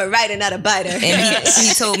unexperienced. I'm a writer. not a biter. And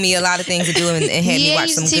he told me a lot of things to do and had me watch some good porn. Yeah, he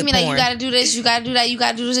used to tell me like, you gotta do this, you gotta do that, you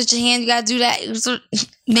gotta do this with your hand, you gotta do that,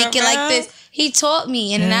 make it like this. He taught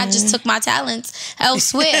me, and then I just took my talents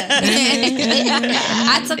elsewhere.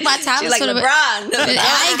 I took my talents like for LeBron.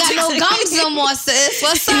 I ain't got no gums no more, sis.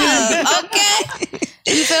 What's up? Okay,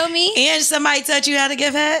 you feel me? And somebody taught you how to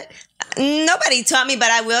give head? Nobody taught me,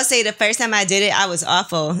 but I will say the first time I did it, I was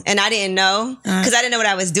awful. And I didn't know because I didn't know what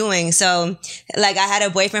I was doing. So, like, I had a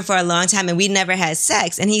boyfriend for a long time and we never had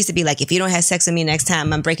sex. And he used to be like, if you don't have sex with me next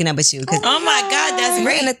time, I'm breaking up with you. Oh my God, that's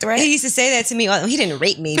breaking a threat. He used to say that to me. He didn't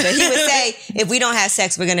rape me, but he would say, if we don't have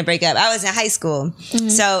sex, we're going to break up. I was in high school.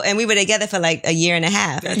 So, and we were together for like a year and a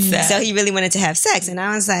half. That's sad. So he really wanted to have sex. And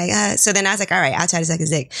I was like, so then I was like, all right, I'll try to suck his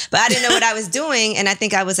dick. But I didn't know what I was doing. And I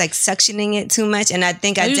think I was like suctioning it too much. And I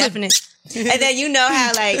think I definitely... And then you know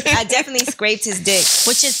how like I definitely scraped his dick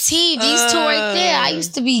with your teeth. These two right there. I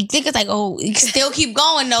used to be thinking like, oh, you can still keep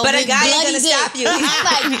going though. But a guy ain't gonna stop you.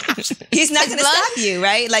 He's not gonna stop you,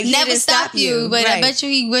 right? Like he never stop you. But right. I bet you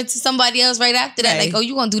he went to somebody else right after that. Like, oh,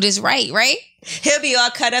 you gonna do this right? He'll be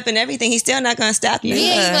all cut up and everything. He's still not gonna stop you.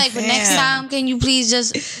 Yeah, he'd be like, but next time, can you please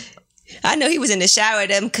just... I know he was in the shower.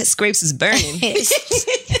 Them scrapes was burning.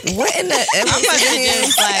 What in the? I've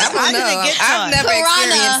never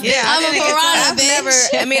experienced. Yeah, I'm a piranha,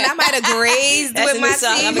 bitch. I mean, I might have grazed with my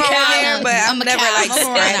teeth here, but I've never like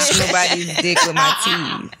scratched nobody's dick with my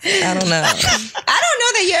teeth. I don't know. I don't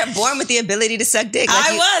know that you're born with the ability to suck dick. Like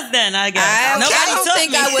I was then. I guess. I don't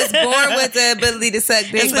think I was born with the ability to suck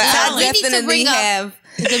dick, but I definitely have.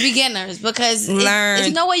 The beginners, because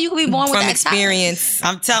learn no way you can be born with that experience.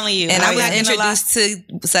 I'm telling you. And I was introduced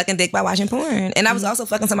to sucking dick by watching porn. And I was also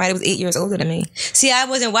fucking somebody that was 8 years older than me. See, I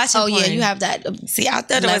wasn't watching porn. Oh, yeah, you have that. See, I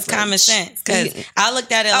thought it was common sense. Because I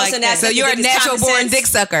looked at it like so you're a natural born dick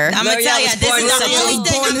sucker. I'm going to tell you, this is the only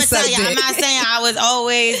thing I'm going to tell you. I'm not saying I was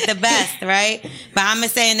always the best, right? But I'm going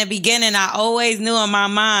to say in the beginning, I always knew in my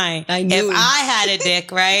mind, if I had a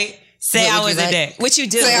dick, right? Say I was a dick. What you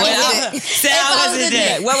do? Say I was a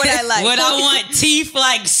dick. What would I like? Would I want teeth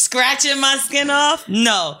like scratching my skin off?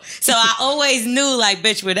 No. So I always knew like,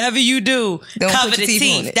 bitch, whatever you do, cover the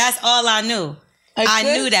teeth. That's all I knew. I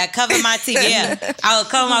knew that. Cover my teeth. Yeah. I would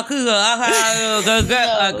cover my cougar.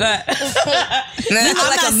 You look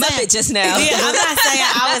like a Muppet just now. Yeah, I'm not saying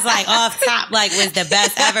I was like off top, like was the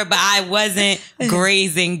best ever, but I wasn't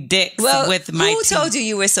grazing dicks with my teeth. Who told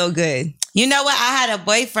you were so good? You know what? I had a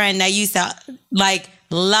boyfriend that used to like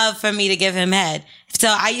love for me to give him head. So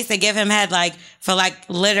I used to give him head like for like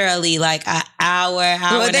literally like an hour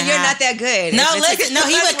well, then you're not that good. No, listen. No,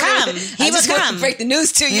 he would come. He would come. Break the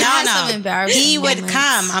news to you. No. He would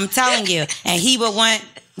come. I'm telling you. And he would want,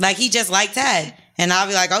 like, he just liked head. And I'll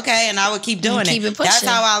be like, okay, and I would keep doing it. That's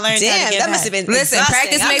how I learned how to get that must have been Listen,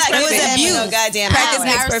 practice makes perfect. It was abuse. No goddamn practice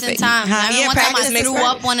makes perfect. Time. One time I threw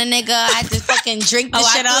up on a nigga. I just fucking drink the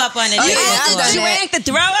shit up. On a nigga. You drank the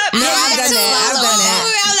throw up? No,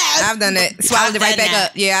 I've done that. Swallowed it right back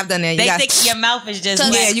up. Yeah, I've done that. They think your mouth is just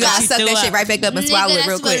wet. Yeah, you gotta suck that shit right back up and swallow it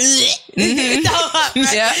real quick. Yeah,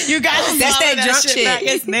 you gotta that's that drunk shit.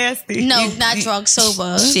 It's nasty. No, not drunk,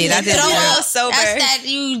 sober. Shit, I did throw up sober. That's that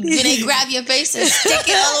they grab your face and stick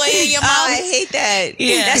it all the way in your mouth. I hate that.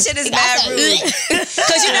 Yeah. That shit is bad rude.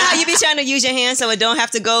 Because you know how you be trying to use your hand so it don't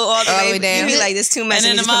have to go all the way down. You be like, this too much. And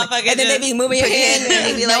then the motherfucker and then they be moving your hand and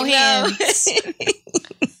they be like, no.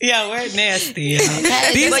 Yeah, we're nasty. These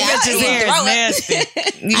bitches here is nasty.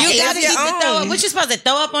 You gotta keep the throw up. What you supposed to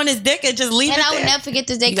throw up on his dick and just leave it there? And I would never forget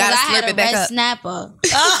this day because I had a red snapper.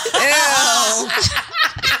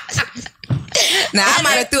 Now I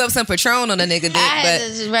might have threw up some Patron on a nigga dick, but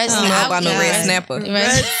I don't know about no red snapper.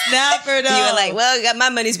 Red snapper though. You were like, well, I got my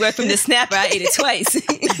money's worth from the snapper. I ate it twice.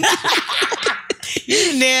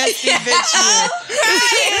 You nasty bitch.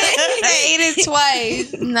 I ate it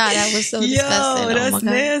twice. Nah, that was so disgusting. Yo, that's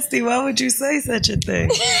nasty. Why would you say such a thing?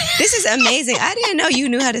 This is amazing. I didn't know you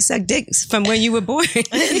knew how to suck dicks from when you were born. No,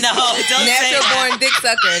 don't natural born dick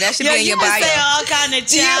sucker. That should be in your bio. You say all kind of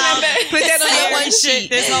child. Put that on your one sheet.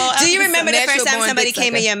 Do you remember the first time somebody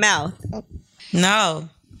came in your mouth? No.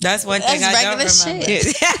 That's one thing I don't remember.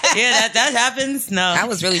 Yeah, that happens. No, I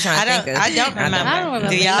was really trying to think of. I don't remember.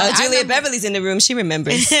 Do y'all? Julia Beverly's in the room. She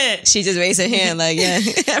remembers. She just raised her hand like, yeah. I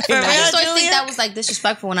used to think that was like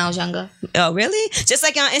disrespectful when I was younger. Oh, really? Just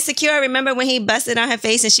like on Insecure, I remember when he busted on her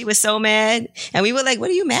face and she was so mad. And we were like, what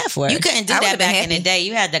are you mad for? You couldn't do that back in the day.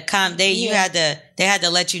 You had to come. You had to They had to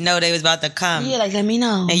let you know they was about to come. Yeah, like, let me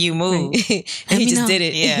know. And you moved. And he just did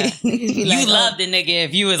it. Yeah. You loved the nigga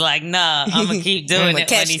if you was like, nah, I'm going to keep doing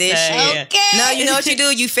it when he said. Okay. No, you know what you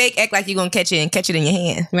do? You fake act like you're going to catch it and catch it in your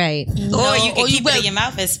hand. Right. Or you can keep it in your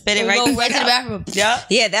mouth and spit it right to the bathroom. Yeah.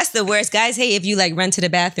 Yeah, that's the worst. Guys hate if you like run to the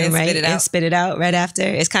bathroom, And right? spit it out. And spit it out right after.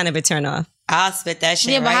 It's kind of a turn off. I'll spit that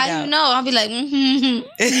shit Yeah, but right how out. you know? I'll be like,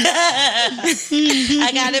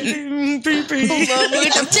 I got it.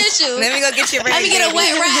 with some tissue. Let me go get your Let me get a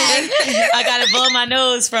wet rag. I got to blow my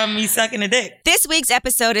nose from me sucking a dick. This week's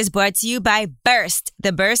episode is brought to you by Burst.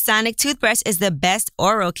 The Burst Sonic toothbrush is the best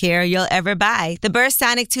oral care you'll ever buy. The Burst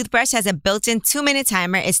Sonic toothbrush has a built-in 2-minute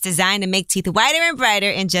timer. It's designed to make teeth whiter and brighter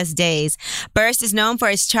in just days. Burst is known for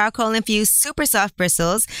its charcoal-infused super soft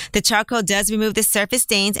bristles. The charcoal does remove the surface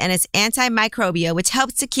stains, and it's antimicrobial, which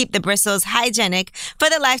helps to keep the bristles hygienic for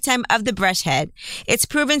the lifetime of the brush head. It's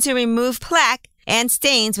proven to remove plaque and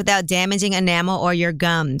stains without damaging enamel or your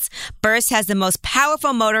gums. Burst has the most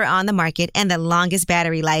powerful motor on the market and the longest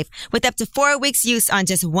battery life, with up to 4 weeks use on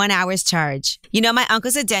just 1 hour's charge. You know, my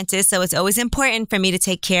uncle's a dentist, so it's always important for me to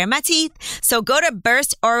take care of my teeth. So go to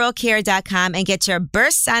burstoralcare.com and get your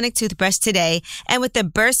Burst Sonic toothbrush today. And with the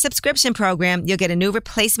Burst subscription program, you'll get a new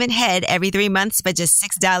replacement head every 3 months for just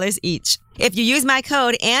 $6 each. If you use my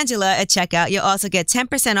code Angela at checkout, you'll also get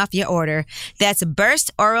 10% off your order. That's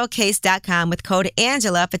burstoralcase.com with code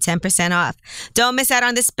Angela for 10% off. Don't miss out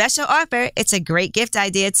on this special offer. It's a great gift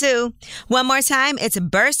idea too. One more time, it's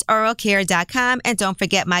burstoralcare.com, and don't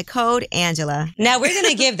forget my code Angela. Now we're going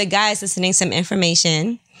to give the guys listening some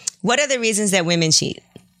information. What are the reasons that women cheat?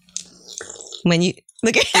 When you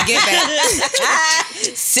look at the get back,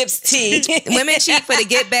 sips tea. Women cheat for the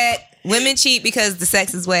get back. Women cheat because the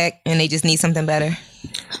sex is whack and they just need something better.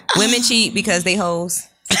 Women cheat because they hoes.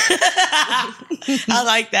 I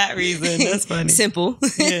like that reason. That's funny. Simple.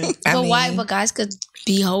 Yeah. But why? But guys could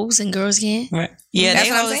be hoes and girls can't. Right. Yeah, that's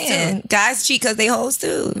they what I'm hoes saying. too. Guys cheat because they hoes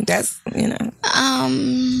too. That's,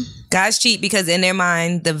 Guys cheat because in their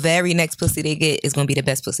mind, the very next pussy they get is going to be the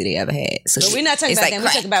best pussy they ever had. So But we're not talking about that. We're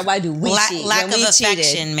talking about why do we cheat? Lack When of we affection,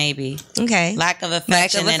 cheated. maybe. Okay. Lack of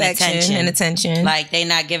affection, and attention. Like they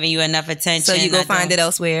not giving you enough attention. So you go find it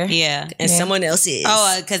elsewhere. Yeah. And someone else is.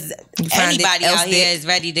 Oh, because anybody out here is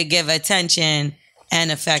ready to give attention and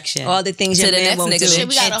affection. All the things your man won't do. Shit,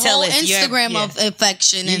 we got a Until whole it's your- Instagram of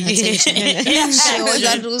affection and attention. Shit, all you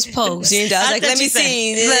gotta do is post. Dreamdoll, I was like, let me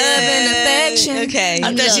see. Love and affection. Okay.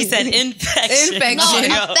 I thought she said infection.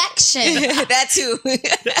 No, affection. That too.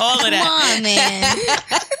 All of Come that. on,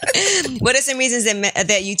 man. What are some reasons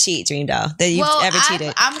that you cheat, Dreamdoll? That you've ever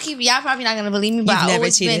cheated? I'm gonna keep. Y'all probably not gonna believe me, but You've I've never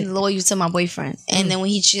always cheated. been loyal to my boyfriend. And then when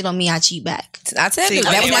he cheated on me, I cheat back. I tell you,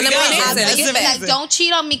 that was there my we number go. one That's answer. the Get back. Like, don't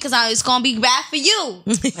cheat on me because it's gonna be bad for you.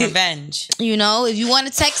 Revenge. You know, if you want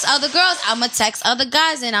to text other girls, I'm gonna text other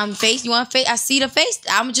guys, and I'm face. You want face? I see the face.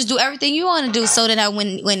 I'm gonna just do everything you want to do, so that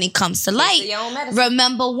when it comes to light,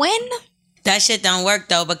 remember when. That shit don't work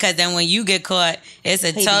though, because then when you get caught, it's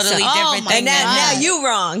a totally different my thing. And now you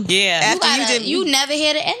wrong. Yeah. After You never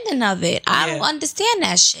hear the ending of it. I don't understand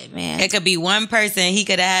that shit, man. It could be one person, he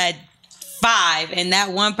could have had 5, and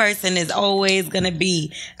that one person is always gonna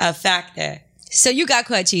be a factor. So you got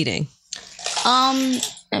caught cheating.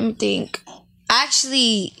 Let me think. I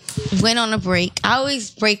actually went on a break. I always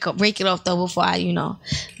break it off though before I,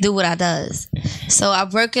 do what I does. So I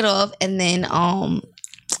broke it off, and then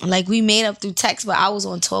like we made up through text, but I was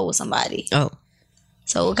on tour with somebody. Oh.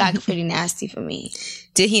 So it got pretty nasty for me.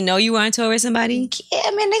 Did he know you were on tour with somebody?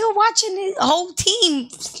 Yeah, man, they were watching the whole team.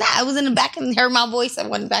 I was in the back and heard my voice. I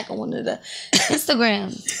went back on one of the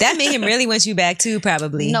Instagrams. That made him really want you back too,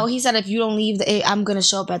 probably. No, he said if you don't leave, I'm gonna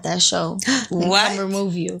show up at that show. What? Come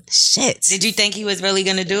remove you. Shit. Did you think he was really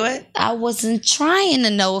gonna do it? I wasn't trying to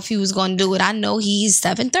know if he was gonna do it. I know he's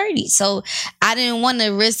 730, so I didn't want to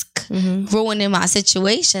risk ruining my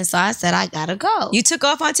situation. So I said I gotta go. You took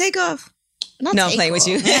off on takeoff? No, I'm playing with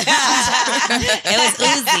you. It was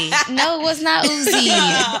Uzi. No, it was not Uzi.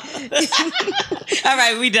 All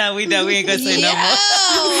right, we done. We ain't gonna say no more.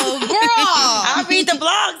 Yo, girl. I read the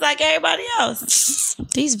blogs like everybody else.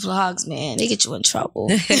 These vlogs, man, they get you in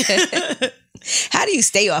trouble. How do you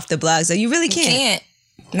stay off the blogs? So you really can't.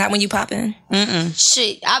 Not when you pop in.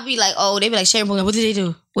 Shit, I'll be like, they be like, Sharon, what did they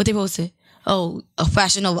do? What they posted? Oh, a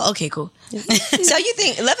Fashion Nova. Okay, cool. So you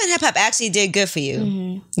think Love and Hip Hop actually did good for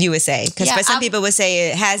you? You would say, because for some people would say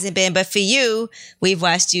it hasn't been, but for you, we've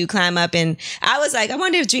watched you climb up, and I was like, I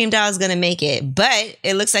wonder if Dreamdoll is gonna make it, but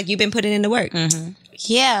it looks like you've been putting in the work.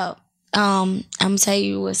 Yeah, I'm gonna tell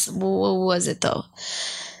you what was it though?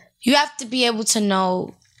 You have to be able to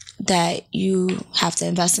know that you have to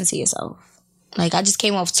invest into yourself. Like, I just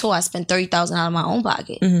came off tour. I spent $30,000 out of my own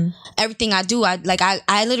pocket. Everything I do,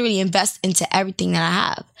 I literally invest into everything that I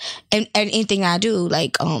have, and anything I do,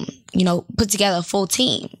 like, you know, put together a full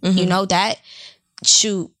team. You know that.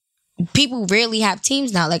 Shoot, people rarely have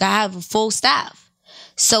teams now. Like, I have a full staff,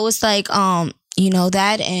 so it's like, you know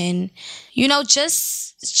that, and you know, just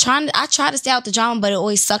I try to stay out the drama, but it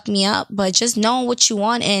always sucked me up. But just knowing what you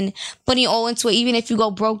want and putting all into it, even if you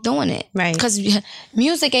go broke doing it. Right. Because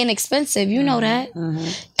music ain't expensive. You know that.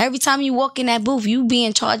 Every time you walk in that booth, you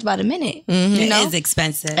being charged by the minute. You know? It is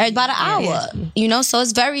expensive. By the hour. You know, so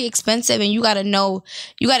it's very expensive, and you got to know,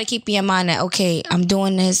 you got to keep in mind that, okay, I'm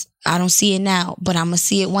doing this. I don't see it now, but I'm gonna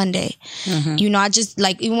see it one day. You know, I just,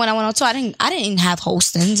 like, even when I went on tour, I didn't have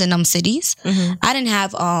hostings in them cities. I didn't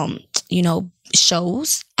have you know,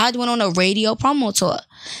 shows. I went on a radio promo tour,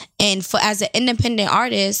 and as an independent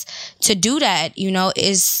artist to do that, you know,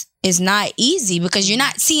 is not easy, because you're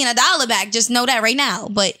not seeing $1 back. Just know that right now,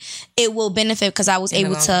 but it will benefit because I was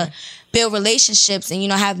able to build relationships and, you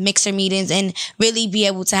know, have mixer meetings and really be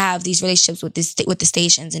able to have these relationships with the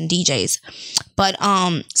stations and DJs. But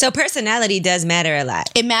so personality does matter a lot.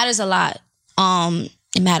 It matters a lot.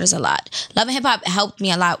 It matters a lot. Love and Hip Hop helped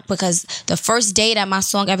me a lot, because the first day that my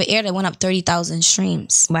song ever aired, it went up 30,000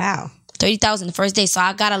 streams. Wow. 30,000 the first day. So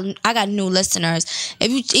I got new listeners.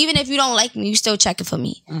 Even if you don't like me, you still checking for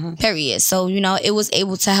me. Period. So, you know, it was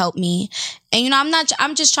able to help me. And, you know,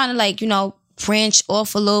 I'm just trying to, like, you know, branch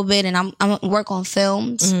off a little bit, and I'm work on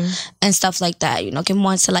films and stuff like that. You know, get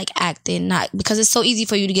more into, like, acting, not because it's so easy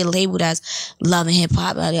for you to get labeled as Love and Hip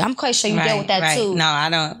Hop. I'm quite sure you deal with that too. No,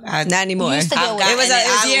 I don't. Not anymore. You used to deal with it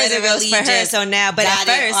was years ago for her. So now, but at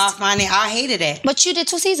first, off my name, I hated it. But you did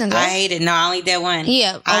 2 seasons, right? I hated. No, I only did 1.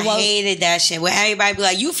 Yeah, I hated that shit. When everybody be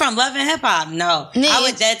like, "You from Love and Hip Hop?" No, I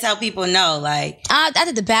would then tell people no. Like, I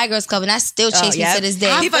did the Bad Girls Club, and that still chased me to this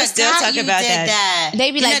day. People still talk about that.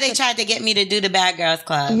 They be you like, know, they tried to get me to do the Bad Girls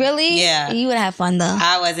Club. Really? Yeah. You would have fun though.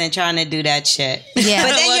 I wasn't trying to do that shit. Yeah.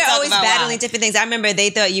 But then you're always battling different things. I remember they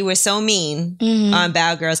thought you were so mean on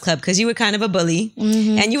Bad Girls Club because you were kind of a bully,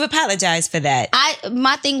 and you apologized for that.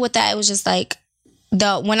 My thing with that, it was just like,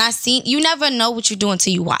 when I seen, you never know what you're doing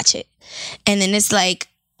till you watch it, and then it's like,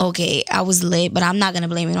 okay, I was lit, but I'm not gonna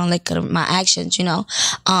blame it on, like, my actions, you know.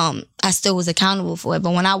 I still was accountable for it.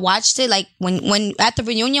 But when I watched it, like, when at the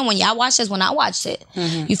reunion, when y'all watched this, when I watched it,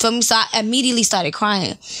 you feel me? So I immediately started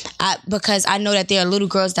crying, because I know that there are little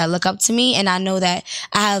girls that look up to me, and I know that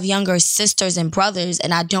I have younger sisters and brothers,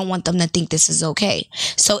 and I don't want them to think this is okay.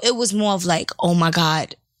 So it was more of like, oh my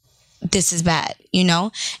God, this is bad, you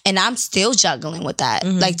know? And I'm still juggling with that,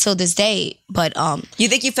 like, till this day. But you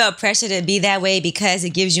think you felt pressure to be that way because it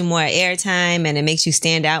gives you more airtime and it makes you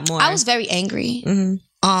stand out more? I was very angry.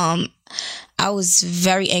 I was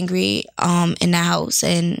very angry in the house,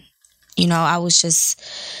 and, you know, I was just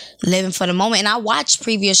living for the moment. And I watched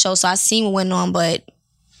previous shows, so I seen what went on, but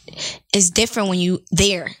it's different when you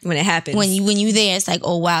there. When it happens. When you there, it's like,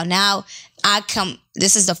 oh wow, now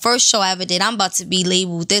this is the first show I ever did. I'm about to be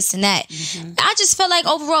labeled this and that. I just feel like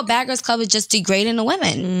overall Bad Girls Club is just degrading the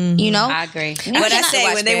women. You know? I agree. What I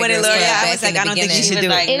say when they wanted L'Oreal, I was like, I don't think you should do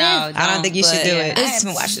it. No, I don't think you should do it. I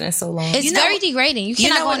haven't watched it in so long. It's very degrading. You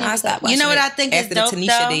cannot go in there. You know what I think is dope,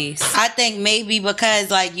 Tanisha though? days. I think maybe because,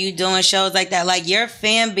 like, you doing shows like that, like, your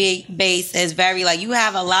fan base is very, like, you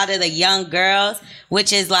have a lot of the young girls,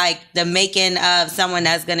 which is like the making of someone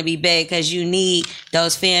that's going to be big, because you need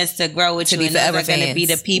those fans to grow with you, and those are going to be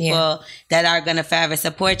the people that are going to forever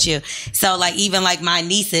support you. So, like, even like my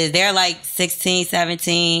nieces, they're like 16,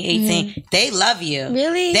 17, 18. They love you.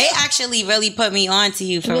 Really? They actually really put me on to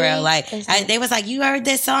you for real. Like, they was like, you heard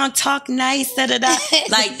this song, Talk Nice, da-da-da.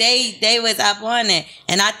 Like, they was up on it.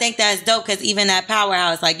 And I think that's dope, because even at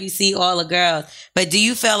Powerhouse, like, you see all the girls. But do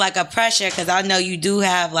you feel like a pressure? Because I know you do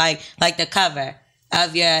have like the cover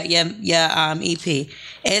of your EP.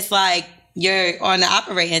 It's like you're on the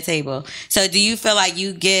operating table. So do you feel like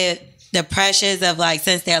you get the pressures of, like,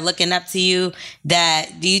 since they're looking up to you,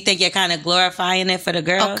 that do you think you're kind of glorifying it for the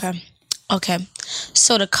girls? Okay.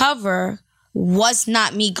 So the cover was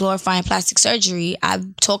not me glorifying plastic surgery. I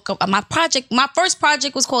talk about my first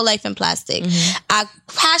project was called Life in Plastic. I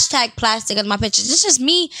hashtag plastic as my picture. It's just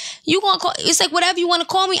me. You gonna call, it's like whatever you want to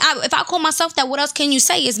call me. If I call myself that, what else can you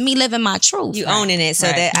say? It's me living my truth. You owning it, so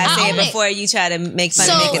that I say it before you try to make fun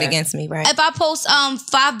of it against me, right? If I post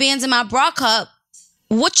 5 bands in my bra cup,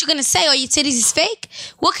 what you gonna say? Or your titties is fake?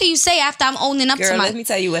 What can you say after I'm owning up to my... Let me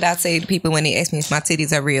tell you what I say to people when they ask me if my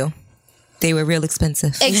titties are real. They were real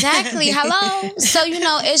expensive. Exactly. Hello. So, you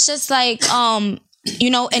know, it's just like, you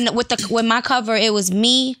know, and with my cover, it was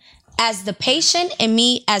me as the patient and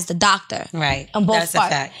me as the doctor. Right. On both That's parts.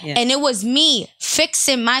 a fact. Yeah. And it was me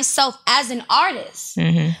fixing myself as an artist.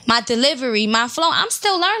 My delivery, my flow. I'm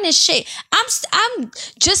still learning shit. I'm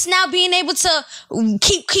just now being able to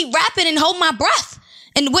keep rapping and hold my breath.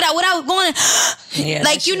 And without going,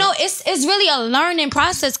 like, you know, it's really a learning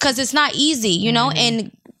process because it's not easy, you know,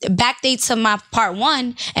 and backdate to my part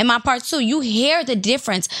 1 and my part 2, you hear the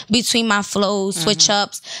difference between my flows, switch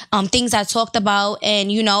ups, things I talked about,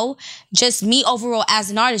 and, you know, just me overall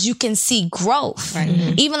as an artist, you can see growth.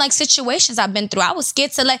 Even like situations I've been through, I was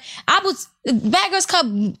scared to Bad Girls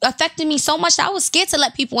Club affected me so much that I was scared to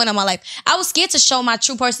let people into my life. I was scared to show my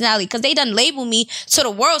true personality because they done label me to the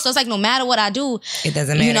world. So it's like no matter what I do, it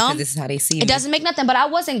doesn't matter because this is how they see you. It doesn't make nothing. But I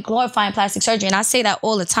wasn't glorifying plastic surgery, and I say that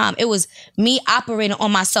all the time. It was me operating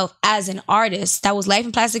on myself as an artist. That was Life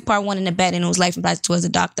in Plastic Part 1 in the bed, and it was Life in Plastic 2 as a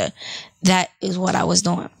doctor. That is what I was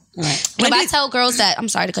doing. Right. But I tell girls that, I'm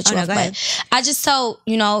sorry to cut you off, but I just tell,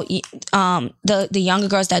 you know, the younger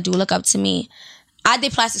girls that do look up to me, I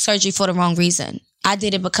did plastic surgery for the wrong reason. I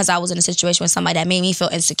did it because I was in a situation with somebody that made me feel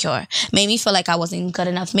insecure, made me feel like I wasn't good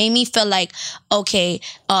enough, made me feel like, okay,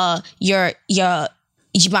 you're my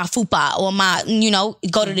fupa or my, you know,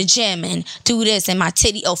 go to the gym and do this and my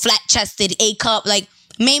titty, flat chested, A cup, like,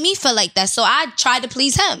 made me feel like that. So I tried to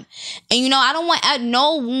please him. And, you know, I don't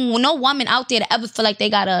want no woman out there to ever feel like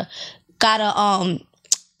they gotta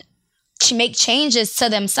make changes to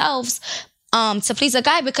themselves to please a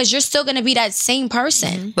guy, because you're still going to be that same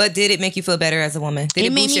person. But did it make you feel better as a woman?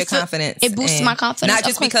 Did it boost your confidence? It boosted my confidence. Not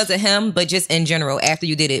just because of him, but just in general. After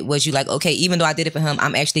you did it, was you like, okay, even though I did it for him,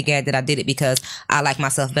 I'm actually glad that I did it because I like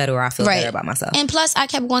myself better, or I feel better about myself. And plus, I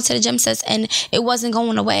kept going to the gym, sis, and it wasn't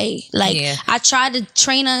going away. Like, I tried the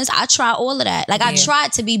trainers, I tried all of that. Like, I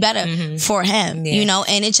tried to be better for him, you know,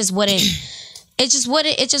 and it just wouldn't. It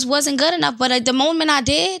just wasn't good enough. But at the moment I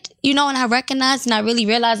did, you know, and I recognized and I really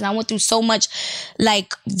realized, and I went through so much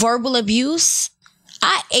like verbal abuse,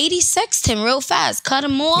 I 86'd him real fast, cut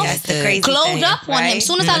him off, glowed up on him. As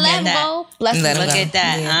soon as I let him go, bless him. Look at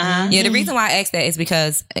that. Yeah, the reason why I asked that is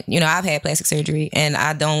because, you know, I've had plastic surgery and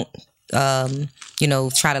I don't, you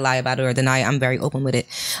know, try to lie about it or deny it. I'm very open with it.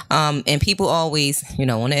 And people always, you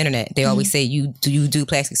know, on the internet, they always say you do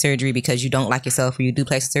plastic surgery because you don't like yourself, or you do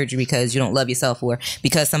plastic surgery because you don't love yourself, or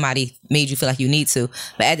because somebody made you feel like you need to.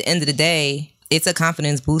 But at the end of the day, it's a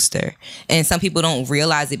confidence booster. And some people don't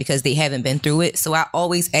realize it because they haven't been through it. So I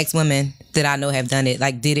always ask women that I know have done it,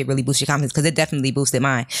 like, did it really boost your confidence? Because it definitely boosted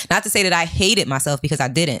mine. Not to say that I hated myself, because I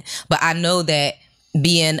didn't. But I know that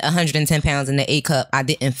being 110 pounds in the A cup, I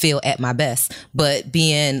didn't feel at my best. But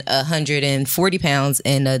being 140 pounds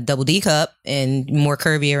in a double D cup and more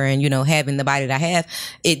curvier and, you know, having the body that I have,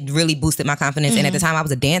 it really boosted my confidence. And at the time I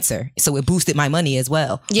was a dancer, so it boosted my money as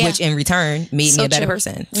well, which in return made me a better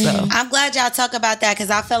person. So I'm glad y'all talk about that, because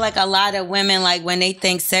I feel like a lot of women, like, when they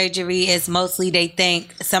think surgery, is mostly they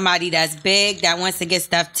think somebody that's big that wants to get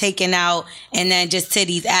stuff taken out and then just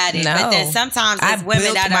titties added. No. But then sometimes it's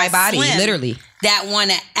women that my are body, slim, literally, that want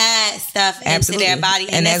to add stuff into their body.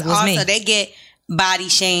 And that that's was also, me. they get body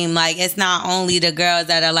shame. Like, it's not only the girls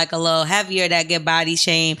that are like a little heavier that get body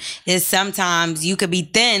shame. It's sometimes you could be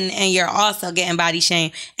thin and you're also getting body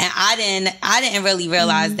shame. And I didn't really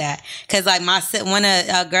realize that, because like a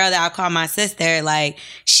girl that I call my sister, like,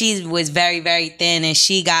 she was very, very thin and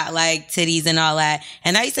she got like titties and all that.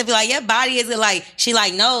 And I used to be like, your body is like, she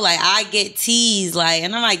like, no, like, I get teased, like,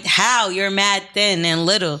 and I'm like, how? You're mad thin and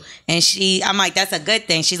little. And I'm like, that's a good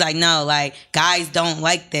thing. She's like, no, like, guys don't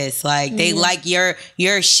like this. Like, they like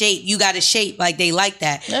your shape. You got a shape. Like, they like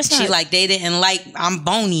that. She like, they didn't like, I'm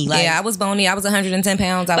bony. Like, yeah, I was bony. I was 110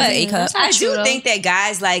 pounds. I was an A cup. I do think that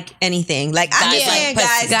guys like anything. Like, I understand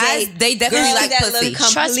guys, they definitely like that pussy. look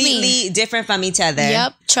completely different from each other.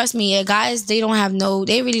 Yep, trust me. Yeah, guys, they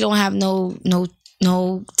really don't have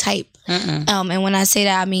no type. And when I say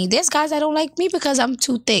that, I mean, there's guys that don't like me because I'm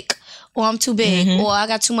too thick, or I'm too big, or I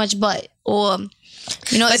got too much butt, or,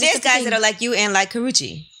 you know. But there's guys that are like you and like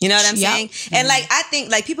Karrueche. You know what I'm saying? And like, I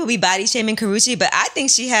think like people be body shaming Karrueche, but I think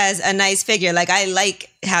she has a nice figure. Like, I like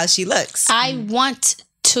how she looks. I want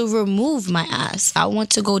to remove my ass. I want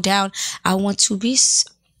to go down. I want to be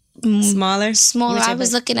smaller. I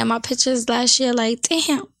was looking at my pictures last year like,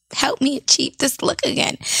 damn, help me achieve this look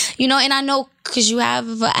again. You know, and I know because you have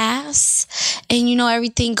an ass and, you know,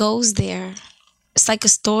 everything goes there. It's like a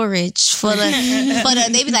storage for the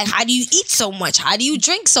they be like, how do you eat so much? How do you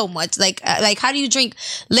drink so much? Like how do you drink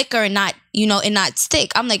liquor and not and not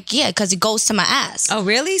stick. I'm like, yeah, because it goes to my ass. Oh,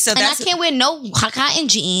 really? So I can't wear no cotton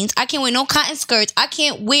jeans. I can't wear no cotton skirts. I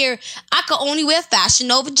could only wear Fashion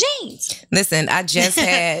Nova jeans. Listen, I just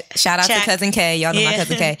had, shout out to Cousin K. Y'all know my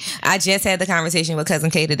Cousin K. I just had the conversation with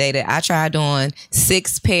Cousin K today that I tried on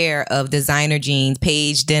 6 pair of designer jeans,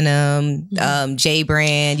 Paige Denim, J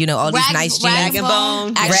Brand, all these nice jeans. Rag and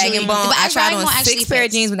Bone. Rag and Bone. I tried on 6 pair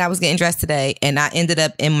of jeans when I was getting dressed today, and I ended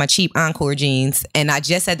up in my cheap Encore jeans. And I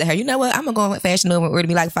just said to her, you know what? I'm going to go with Fashion Nova and order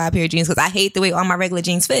me like 5 pair of jeans because I hate the way all my regular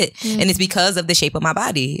jeans fit. And it's because of the shape of my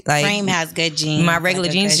body. Like, Frame has good jeans. My regular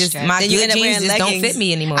jeans my good jeans just don't fit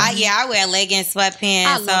me anymore. I wear leggings,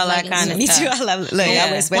 sweatpants, all that kind of Me stuff. too. I love I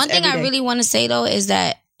wear sweats. One thing I really want to say though is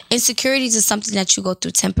that insecurities is something that you go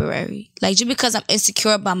through temporary. Like, just because I'm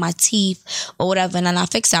insecure about my teeth or whatever and then I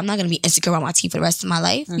fix it, I'm not going to be insecure about my teeth for the rest of my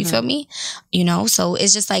life. You feel me? So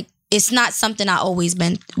it's just like, it's not something I always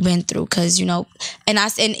been through because,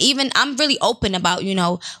 and even I'm really open about,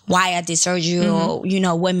 why I did surgery or,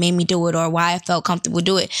 what made me do it or why I felt comfortable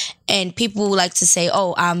do it. And people like to say,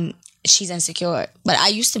 oh, she's insecure. But I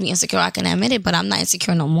used to be insecure, I can admit it, but I'm not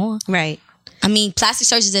insecure no more. Right. I mean, plastic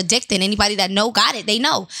surgery is addicting. Anybody that got it, they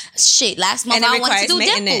know. Shit, last month I wanted to do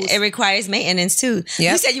dimples. It requires maintenance too.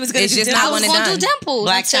 Yep. You said you was going to do dimples. I was going to do dimples.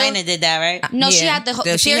 Black China did that, right? No, she had the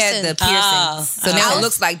piercings. She had the piercings. So now it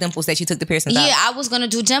looks like dimples that she took the piercings out. Yeah, I was going to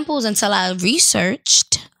do dimples until I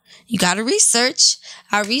researched. You got to research.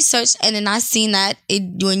 I researched and then I seen that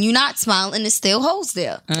when you're not smiling, it still holds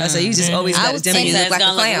there. So you just always got a dimple. You look like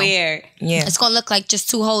a clown. Weird. Yeah. It's going to look like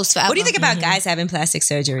just 2 holes forever. What do you think about guys having plastic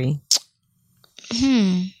surgery?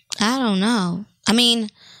 I don't know. I mean,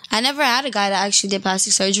 I never had a guy that actually did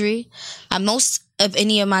plastic surgery. Most of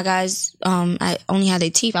any of my guys, I only had their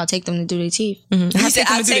teeth. I'll take them to do their teeth. You said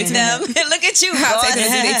I'll take them. Look at you. I'll take them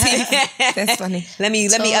to do their teeth. That's funny. Let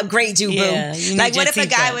me upgrade you, boo. Like, what if a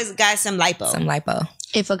guy got some lipo? Some lipo.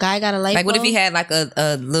 If a guy got a lipo, like, what if he had like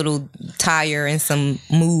a little tire and some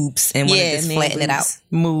moobs and wanted to just flatten it out?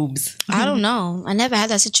 Moobs. I don't know. I never had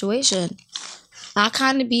that situation. I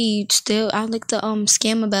kind of I like the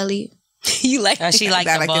scammer belly. You like? She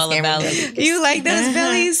likes the baller belly. You like those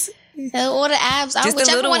bellies? Or the abs,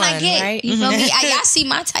 whichever one I get. Right? You feel me? Y'all see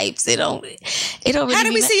my types. It don't really. How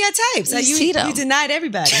do we see your types? You see them. You denied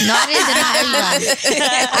everybody. No, I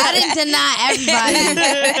didn't deny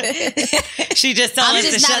everybody. She just told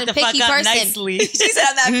us to shut the fuck up nicely. She said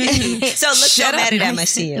I'm not picky. So looks don't matter that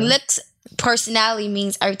much to you. Looks. Personality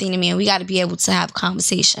means everything to me, and we got to be able to have a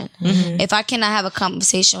conversation. If I cannot have a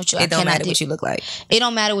conversation with you, it don't matter what you look like. It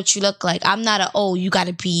don't matter what you look like. I'm not you got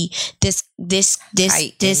to be this,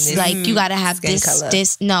 like you got to have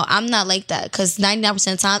this. No, I'm not like that because 99% of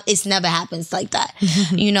the time, it's never happens like that.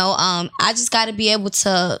 I just got to be able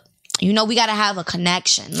to, we got to have a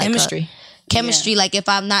connection. Like chemistry. Like if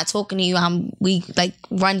I'm not talking to you, we like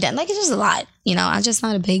run down. Like it's just a lot. I'm just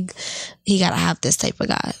not a big. He gotta have this type of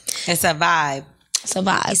guy. It's a vibe. It's a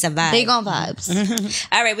vibe. Big on vibes.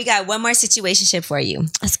 All right, we got one more situationship for you.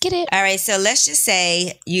 Let's get it. All right, so let's just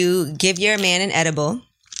say you give your man an edible.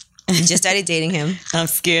 You just started dating him. I'm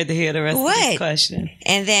scared to hear the rest of this question.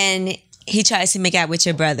 And then he tries to make out with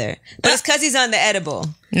your brother, but it's because he's on the edible.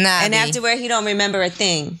 Nah, and afterward he don't remember a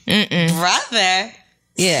thing. Brother.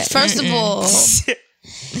 Yeah. First of all,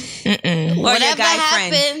 or whatever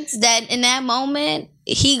happens, that in that moment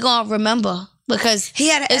he gonna remember because he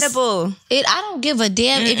had an edible. I don't give a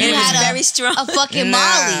damn if you had very strong. a fucking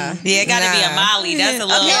Molly. Yeah, it gotta be a Molly. That's a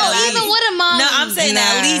little. Even with a Molly. No, I'm saying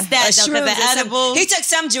at least that though, because the edible. He took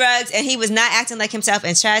some drugs and he was not acting like himself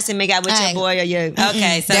and tries to make out with your boy or your.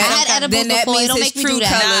 Okay, so I had edibles before. It don't make me do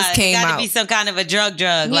that. It gotta be some kind of a drug.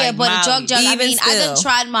 Yeah, like but Molly. a drug. I mean, I done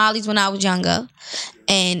tried Molly's when I was younger.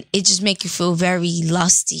 And it just make you feel very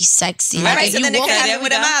lusty, sexy. Right, like so then it could happen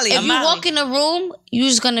with a Molly. If you walk in a room, you're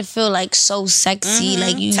just gonna feel like so sexy,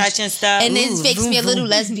 like you touching stuff. And it makes me a little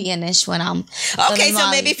lesbianish when I'm. Okay, so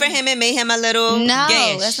maybe for him it made him a little. No,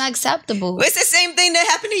 gayish. That's not acceptable. It's the same thing that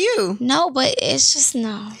happened to you. No, but it's just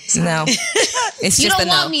no. No, it's you just don't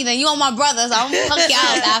want me then. You want my brother, so I'm gonna hook you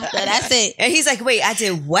out after. That's it. And he's like, "Wait, I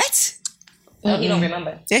did what?" Oh, he don't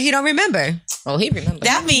remember. Yeah, he don't remember. Oh, he remembers.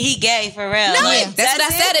 That mean he gay for real. No, that's what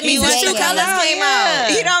I said. It means his true colors came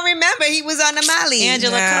out. He don't remember. He was on the Molly.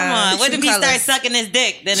 Angela, come on. What if he starts sucking his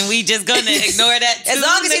dick? Then we just gonna ignore that too? As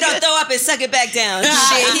long as he don't throw up and suck it back down.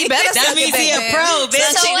 Shit, he better that suck means it back he a pro, bitch.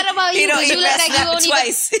 So what about about you? He don't You even look like snap it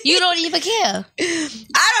twice. you don't even care.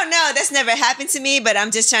 I don't know. That's never happened to me, but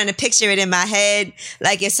I'm just trying to picture it in my head.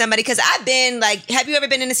 Like if somebody, because I've been like, have you ever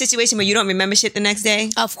been in a situation where you don't remember shit the next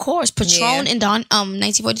day? Of course, Patron in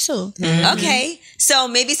 1942. Mm-hmm. Okay, so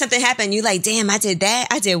maybe something happened. You like, damn, I did that.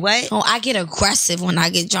 I did what? Oh, I get aggressive when I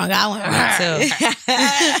get drunk. I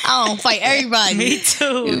don't fight everybody. Me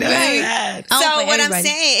too. Right. So what I'm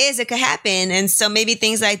saying is, it could happen, and so maybe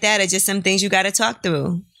things like that are just some things you got to talk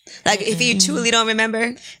through. Like if you truly don't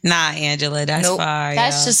remember, nah, Angela, that's far.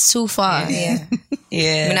 That's just too far. Yeah.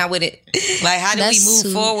 Yeah, we're not with it. Like, how do we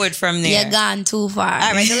move forward from there? You're gone too far.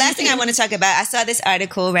 All right, the last thing I want to talk about, I saw this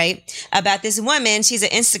article, right, about this woman. She's an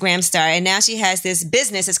Instagram star, and now she has this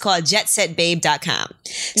business. It's called jetsetbabe.com.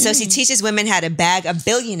 So she teaches women how to bag a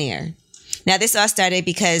billionaire. Now, this all started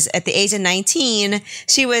because at the age of 19,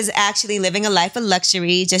 she was actually living a life of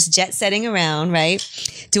luxury, just jet setting around, right?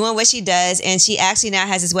 Doing what she does. And she actually now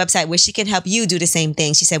has this website where she can help you do the same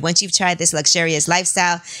thing. She said, once you've tried this luxurious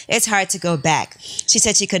lifestyle, it's hard to go back. She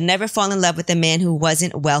said she could never fall in love with a man who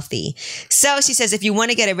wasn't wealthy. So she says, if you want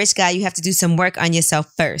to get a rich guy, you have to do some work on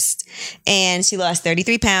yourself first. And she lost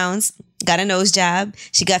 33 pounds. Got a nose job.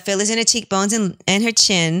 She got fillers in her cheekbones and her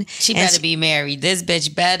chin. She better be married. This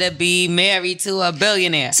bitch better be married to a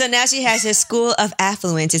billionaire. So now she has her school of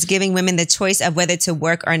affluence. It's giving women the choice of whether to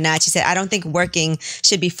work or not. She said, I don't think working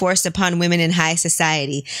should be forced upon women in high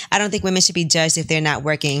society. I don't think women should be judged if they're not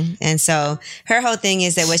working. And so her whole thing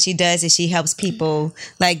is that what she does is she helps people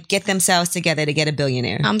like get themselves together to get a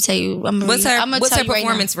billionaire. I'm tell you. What's her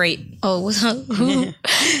performance rate? Oh,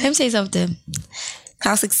 let me say something.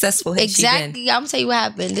 How successful has she been? Exactly. I'm gonna tell you what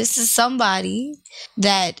happened. This is somebody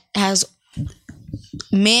that has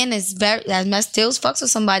still fucks with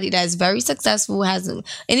somebody that's very successful, has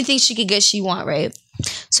anything she could get she want, right?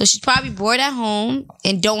 So she's probably bored at home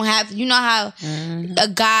and don't have, you know how a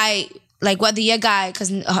guy, like whether your guy, because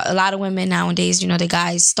a lot of women nowadays, the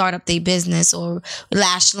guys start up their business or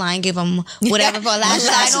lash line, give them whatever for a lash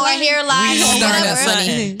line or a hairline or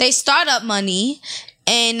whatever. They start up money.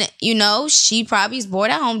 And, she probably is bored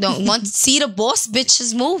at home, don't want to see the boss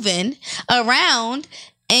bitches moving around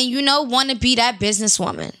and, want to be that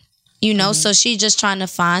businesswoman, so she's just trying to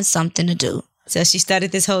find something to do. So she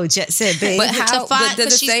started this whole jet set, babe. But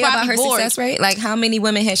does it say about her success rate? Like, how many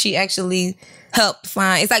women has she actually helped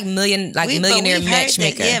find? It's like millionaire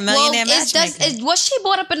matchmaker. Yeah, millionaire matchmaker. Was she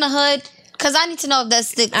brought up in the hood? Because I need to know if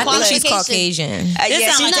that's the qualification. I think she's Caucasian.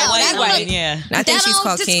 This sounds like a white woman, yeah. I think she's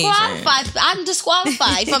Caucasian. I'm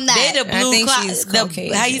disqualified from that. They're the blue she's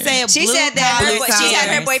Caucasian. How you say it? She said that she's had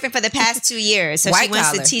her boyfriend for the past 2 years. So she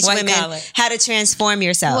wants to teach women how to transform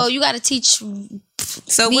yourself. Well, you got to teach...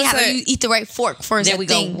 So how you eat the right fork first. There we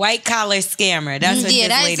go. White collar scammer. That's what this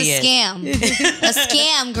lady is. Yeah, that is a scam. A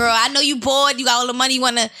scam, girl. I know you bored. You got all the money. You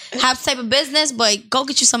want to have this type of business, but go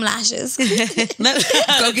get you some lashes. Go get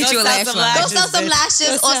you a lash line. Go sell some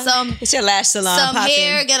lashes or some. It's your lash salon. Some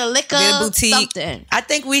hair. Get a liquor. Get a boutique. Something. I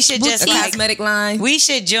think we should just a cosmetic line. We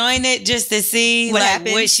should join it just to see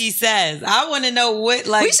what she says. I want to know what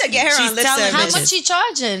we should get her on lip service. How much she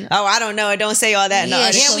charging? Oh, I don't know. It don't say all that.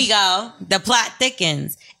 Yeah, here we go. The plot thickens.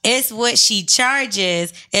 It's what she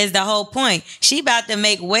charges is the whole point. She about to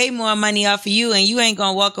make way more money off of you, and you ain't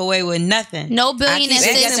gonna walk away with nothing. No billionaire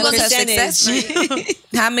sits with her success.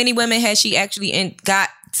 How many women has she actually got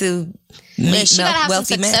to meet she gotta have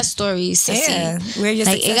wealthy some men? Success stories to see. Where's your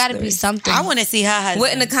like it gotta be something. I want to see her husband.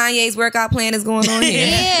 What in the Kanye's workout plan is going on here?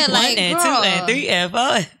 Yeah, like 1 and 2 girl. and 3 and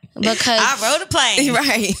 4. Because I rode a plane.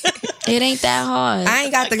 Right. It ain't that hard. I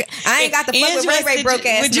ain't got the fuck with Ray broke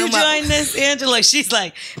ass. Would you join this, Angela? She's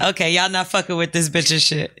like, okay, y'all not fucking with this bitch's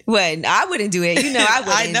shit. What? I wouldn't do it. I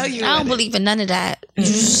wouldn't. I know you. I don't believe in none of that.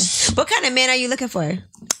 Mm-hmm. What kind of man are you looking for?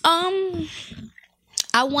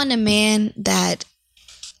 I want a man that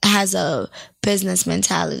has a business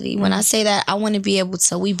mentality. When I say that, I want to be able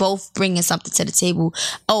to, we both bringing something to the table.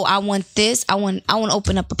 Oh, I want this. I want to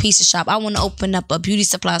open up a pizza shop. I want to open up a beauty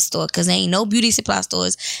supply store because there ain't no beauty supply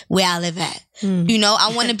stores where I live at.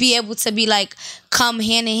 I want to be able to be like, come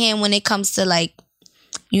hand in hand when it comes to like,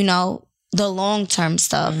 the long-term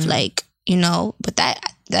stuff. Like, but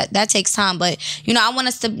that takes time. But, I want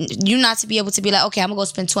us to, not to be able to be like, okay, I'm going to go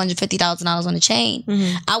spend $250,000 on a chain.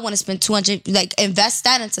 I want to spend invest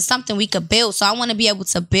that into something we could build. So I want to be able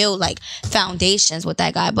to build like foundations with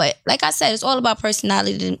that guy. But like I said, it's all about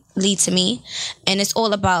personality to me. And it's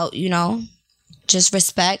all about, just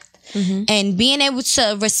respect and being able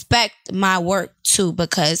to respect my work too,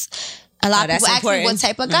 because a lot of people ask me what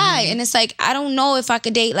type of guy. And it's like, I don't know if I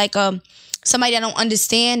could date like a somebody that don't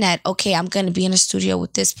understand that, okay, I'm going to be in a studio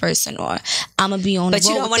with this person, or I'm going to be on the road. But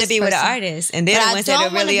you don't want to be with an artist, and they're the ones that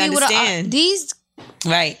don't really understand.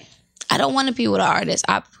 Right. I don't want to be with an artist.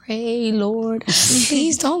 I pray, Lord,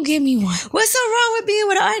 please don't give me one. What's so wrong with being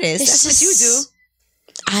with an artist? That's what you do.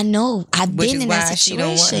 I know. I've been in that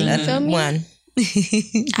situation. You feel me? One.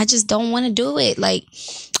 I just don't want to do it. Like,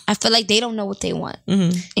 I feel like they don't know what they want,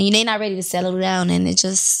 and they're not ready to settle down, and it's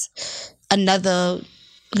just another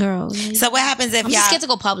girl. So what happens if I'm just scared to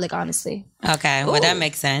go public, honestly. Okay, well that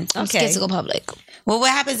makes sense. I'm scared to go public. Well,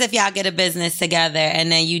 what happens if y'all get a business together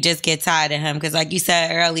and then you just get tired of him? Because like you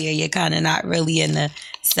said earlier, you're kind of not really in the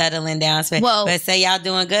settling down space. Well, but say y'all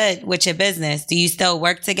doing good with your business. Do you still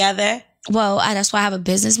work together? Well, that's why I have a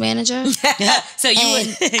business manager. So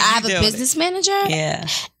I have a business manager. Yeah.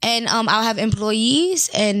 And I'll have employees,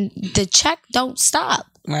 and the check don't stop.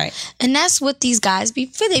 Right. And that's what these guys be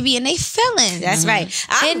in they feelings. That's right.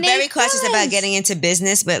 I'm very cautious about getting into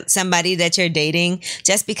business with somebody that you're dating,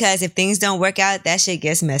 just because if things don't work out, that shit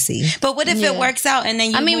gets messy. But what if it works out and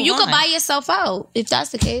then you could buy yourself out if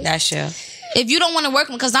that's the case. That's true. If you don't want to work,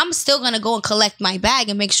 because I'm still going to go and collect my bag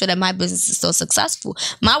and make sure that my business is still successful.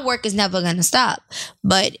 My work is never going to stop.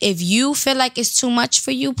 But if you feel like it's too much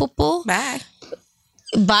for you, poo-poo,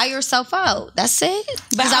 buy yourself out. That's it.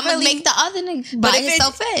 Because I'm gonna make the other nigga buy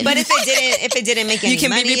himself in. But if it didn't make any money, you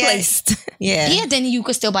can be replaced. Yeah, then you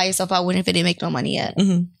could still buy yourself out. When if it didn't make no money yet,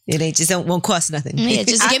 it ain't just won't cost nothing. Yeah,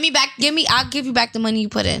 just give me back. I'll give you back the money you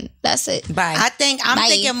put in. That's it. Bye. I'm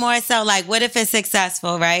thinking more so like, what if it's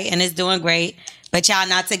successful, right, and it's doing great, but y'all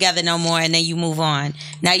not together no more, and then you move on.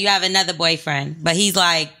 Now you have another boyfriend, but he's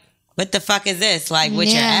like, what the fuck is this? Like, with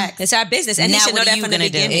your ex? It's our business, and he should know that from the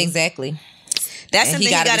beginning. Exactly. That's something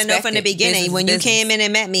you got to know from the beginning. When you came in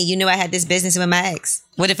and met me, you knew I had this business with my ex.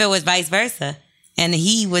 What if it was vice versa? And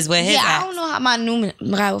he was with his ex? I don't know how my new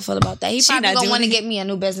guy would feel about that. He probably gonna want to get me a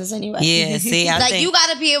new business anyway. Yeah, see, I think you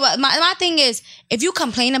gotta be able. My thing is, if you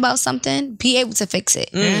complain about something, be able to fix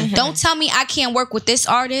it. Don't tell me I can't work with this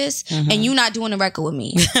artist and you not doing a record with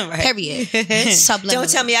me. Right. Period. Subliminal.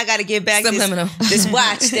 Don't tell me I gotta give back this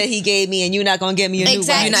watch that he gave me and you're not gonna give me a new one.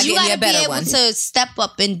 You're not getting me a better one. You gotta be able to step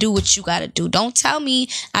up and do what you gotta do. Don't tell me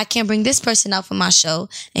I can't bring this person out for my show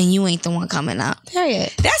and you ain't the one coming out.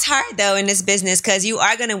 Period. That's hard though in this business, because you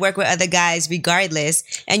are gonna work with other guys regardless,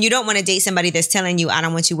 and you don't want to date somebody that's telling you, I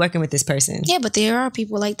don't want you working with this person. Yeah, but there are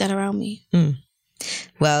people like that around me.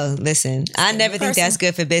 Well, listen, I never think that's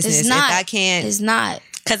good for business. It's not. If I can't, it's not.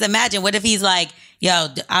 Because imagine, what if he's like, yo,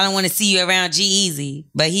 I don't want to see you around G-Eazy,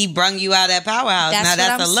 but he brung you out at Powerhouse.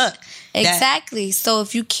 That's a look. Exactly. So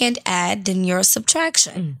if you can't add, then you're a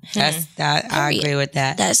subtraction. I agree with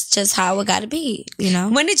that. That's just how it got to be, you know?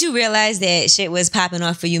 When did you realize that shit was popping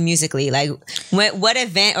off for you musically? Like, what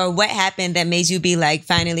event or what happened that made you be like,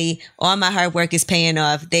 finally, all my hard work is paying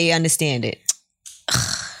off? They understand it.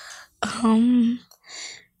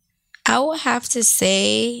 I would have to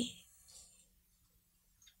say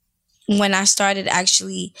when I started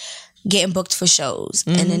actually getting booked for shows,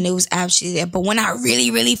 and then it was actually there. But when I really,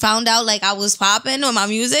 really found out like I was popping with my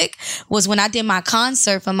music was when I did my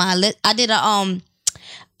concert for I did a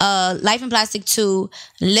Life in Plastic 2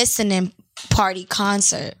 listening party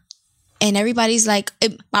concert. And everybody's like,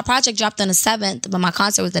 my project dropped on the 7th, but my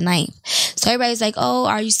concert was the 9th. So everybody's like, oh,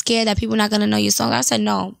 are you scared that people are not going to know your song? I said,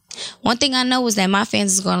 no. One thing I know is that my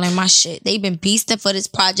fans is going to learn my shit. They've been beasting for this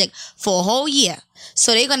project for a whole year.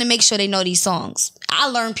 So they're going to make sure they know these songs. I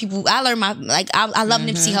love Nipsey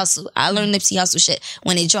Hussle. I learn Nipsey Hussle shit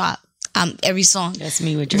when they drop. Every song. That's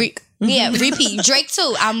me with Drake. Repeat. Drake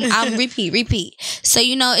too. I'm repeat. So,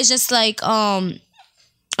 you know, it's just like, I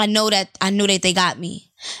knew that they got me.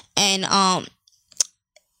 And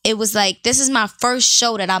it was like, this is my first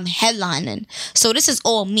show that I'm headlining. So this is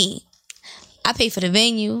all me. I paid for the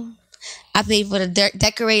venue. I paid for the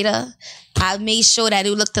decorator. I made sure that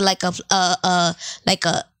it looked like a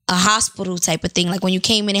hospital type of thing. Like when you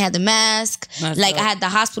came in, it had the mask. That's like dope. I had the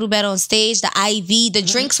hospital bed on stage, the IV, the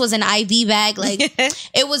drinks was in an IV bag. Like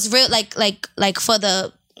it was real, like for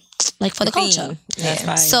the culture. That's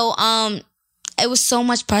fine. So it was so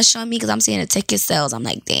much pressure on me because I'm seeing the ticket sales. I'm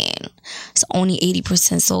like, damn, it's only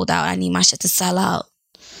 80% sold out. I need my shit to sell out.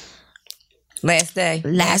 Last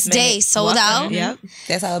day, sold out. Yep,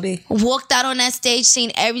 that's how it be. Walked out on that stage,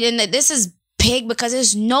 seen everything. This is big because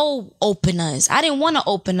there's no openers. I didn't want to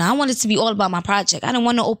opener. I wanted it to be all about my project. I didn't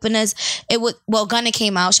want no openers. Gunna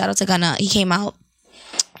came out. Shout out to Gunna. He came out.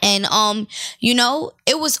 And you know,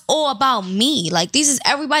 it was all about me. Like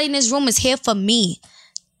everybody in this room is here for me.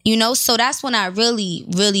 You know, so that's when I really,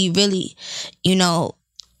 really, really, you know,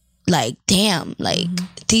 like, damn, like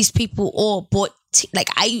these people all bought like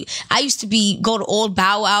I used to go to old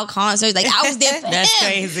Bow Wow concerts. Like I was there for That's him.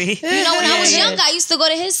 crazy. You know, when I was younger, I used to go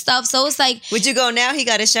to his stuff. So it's like, would you go now? He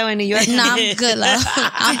got a show in New York. nah, I'm good, love.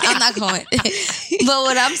 I'm not going. But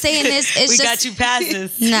what I'm saying is, we got you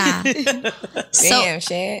passes. Nah. Damn,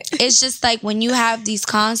 shit. It's just like when you have these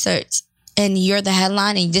concerts and you're the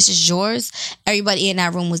headline and this is yours, everybody in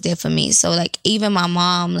that room was there for me. So like even my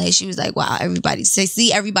mom, like she was like, wow, everybody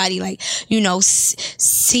see everybody like, you know,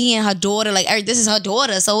 seeing her daughter, like this is her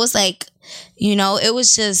daughter. So it's like, you know, it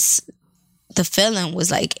was just, the feeling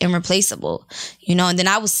was like irreplaceable, you know. And then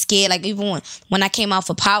I was scared, like even when I came out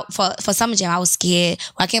for Summer Jam, I was scared.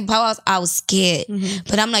 When I came to Power House, I was scared.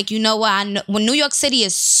 But I'm like, you know what, I know when New York City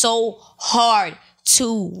is so hard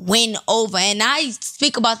to win over, and I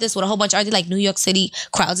speak about this with a whole bunch of artists, like New York City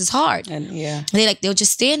crowds is hard. And they'll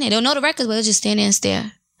just stand there. They'll know the records, but they'll just stand there and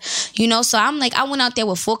stare. You know, so I'm like, I went out there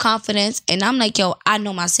with full confidence, and I'm like, yo, I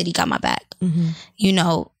know my city got my back. You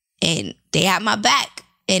know, and they had my back,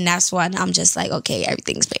 and that's why I'm just like, okay,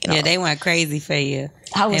 everything's paying off. Yeah, they went crazy for you.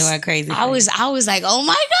 They went crazy. I was like, oh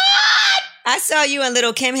my God. I saw you and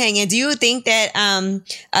Little Kim hanging. Do you think that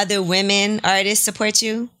other women artists support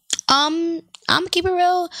you? I'm keep it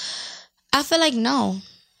real. I feel like no.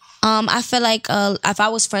 I feel like if I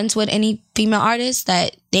was friends with any female artists,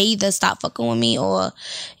 that they either stopped fucking with me or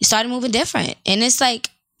started moving different. And it's like,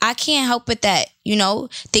 I can't help it that, you know,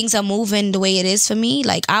 things are moving the way it is for me.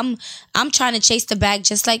 Like I'm trying to chase the bag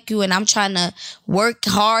just like you, and I'm trying to work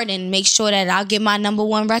hard and make sure that I'll get my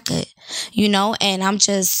 #1 record, you know, and I'm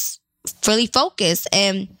just really focused.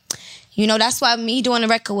 And you know, that's why me doing a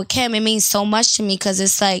record with Kim, it means so much to me, because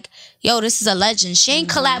it's like, yo, this is a legend. She ain't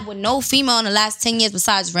collabed with no female in the last 10 years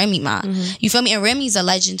besides Remy Ma. You feel me? And Remy's a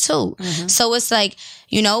legend too. So it's like,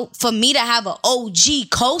 you know, for me to have an OG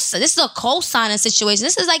co-sign, this is a co-signing situation.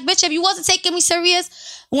 This is like, bitch, if you wasn't taking me serious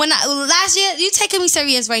last year, you taking me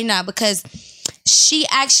serious right now, because she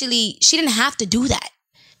didn't have to do that.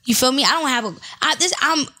 You feel me? I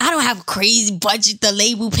don't have a crazy budget, the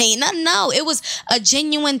label paying. No, it was a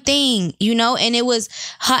genuine thing, you know, and it was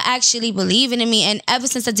her actually believing in me. And ever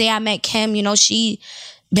since the day I met Kim, you know, she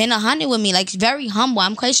been 100 with me, like very humble.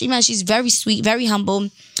 I'm quite sure, man, she's very sweet, very humble.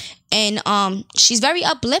 And she's very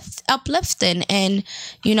uplifting, and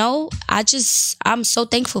you know, I'm so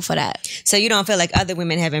thankful for that. So you don't feel like other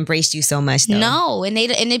women have embraced you so much, though? No, and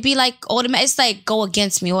it'd be like automatic. It's like go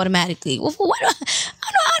against me automatically. What?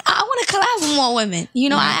 I want to collab with more women. You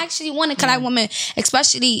know, I actually want to collab with women,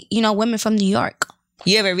 especially, you know, women from New York.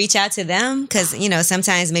 You ever reach out to them? Because, you know,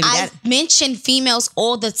 sometimes maybe I mention females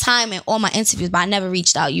all the time in all my interviews, but I never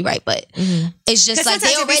reached out. You're right, but it's just like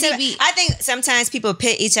they already be. I think sometimes people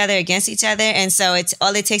pit each other against each other, and so it's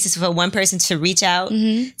all it takes is for one person to reach out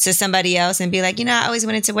to somebody else and be like, you know, I always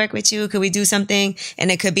wanted to work with you. Could we do something? And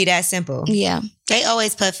it could be that simple. Yeah. They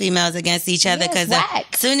always put females against each other, because as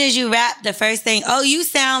soon as you rap, the first thing, oh, you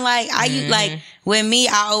sound like, like, with me,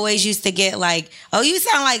 I always used to get like, oh, you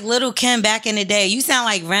sound like Little Kim back in the day. You sound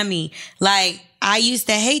like Remy. Like, I used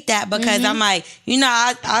to hate that, because I'm like, you know,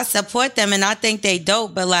 I support them and I think they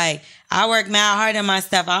dope, but like, I work mad hard on my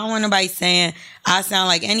stuff. I don't want nobody saying I sound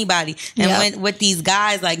like anybody. And with these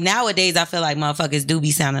guys, like nowadays, I feel like motherfuckers do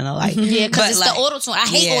be sounding alike. Yeah, because it's like, the auto-tune. I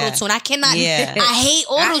hate auto-tune. I cannot. Yeah. I hate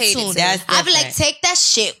auto-tune. I be like, take that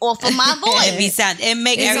shit off of my voice. It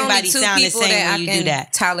make everybody sound the same when you do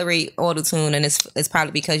that. Tolerate auto-tune, and it's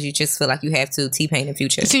probably because you just feel like you have to T-Pain in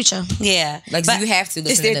Future. Yeah. Like, you have to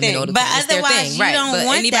listen to them in auto-tune. But otherwise, you don't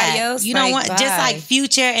want that. Else, you don't want, just like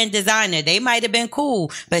Future and Designer. They might have been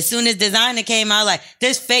cool, but as soon as Designer came out, like,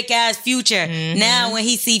 this fake ass Future. Now when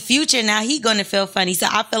he see Future, now he gonna feel funny. So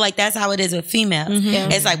I feel like that's how it is with females.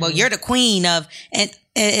 It's like, well, you're the queen of, and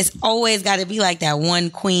it's always got to be like that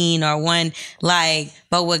one queen or one, like,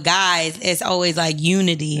 but with guys, it's always like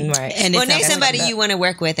unity. Right. And well, name somebody you want to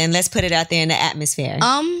work with, and let's put it out there in the atmosphere.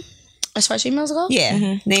 As far as females go,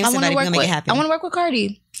 name somebody who's gonna make it happen. I want to work with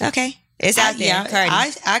Cardi. Okay. It's out there.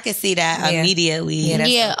 Yeah, I could see that immediately. You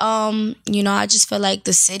know, I just feel like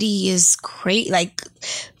the city is great. Like,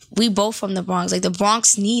 we both from the Bronx. Like, the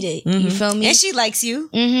Bronx need it. You feel me? And she likes you.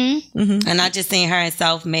 And I just seen her and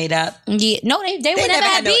Self made up. Yeah. No, they would never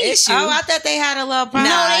had no beef. issue. Oh, I thought they had a little problem.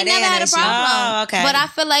 No, they never had a problem. Oh, okay. But I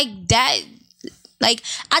feel like that, like,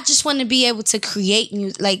 I just want to be able to create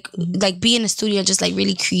music, like be in the studio and just like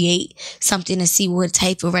really create something and see what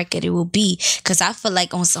type of record it will be. Because I feel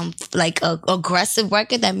like on some like a aggressive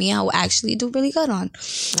record that me and her will actually do really good on.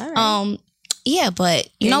 All right. Yeah, but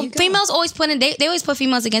you know, females always they always put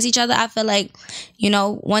females against each other. I feel like, you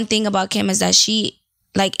know, one thing about Kim is that she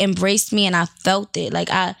like embraced me, and I felt it. Like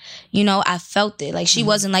I felt it. Like she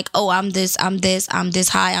wasn't like, oh, I'm this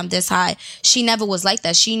high. She never was like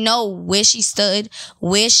that. She know where she stood,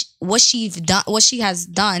 what she has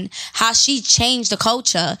done, how she changed the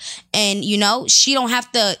culture, and she don't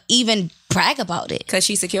have to even brag about it because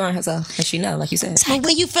she's secure in herself, and she know, like you said. But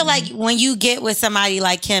when you feel like when you get with somebody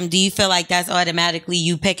like Kim, do you feel like that's automatically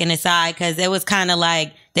you picking a side? Because it was kind of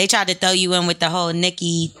like they tried to throw you in with the whole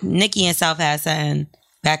Nicki and Self had something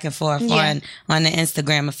back and forth on the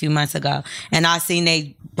Instagram a few months ago, and I seen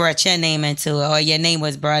they brought your name into it, or your name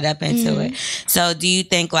was brought up into it. So do you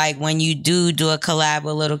think like when you do a collab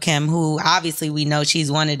with Little Kim, who obviously we know she's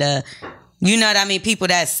one of the, you know what I mean, people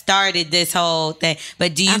that started this whole thing,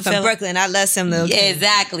 but do you I'm from Brooklyn, I love some Little Kim.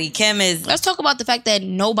 Exactly. Kim is... Let's talk about the fact that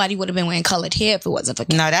nobody would have been wearing colored hair if it wasn't for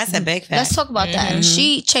Kim. No, that's a big fact. Let's talk about that.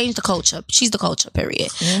 She changed the culture. She's the culture,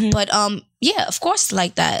 period. But yeah, of course,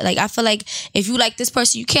 like that. Like I feel like if you like this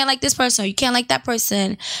person, you can't like this person, or you can't like that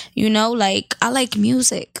person. Like I like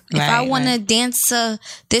music. If I want to dance to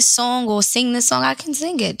this song or sing this song, I can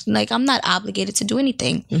sing it. Like I'm not obligated to do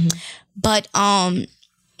anything. But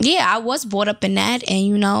yeah, I was brought up in that,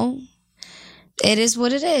 and it is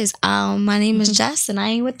what it is. My name is Jess, and I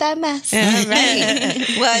ain't with that mess. Right.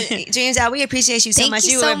 Well, Dreamdoll, we appreciate you so much.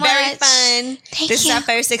 You were very fun. This is our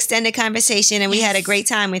first extended conversation, and we had a great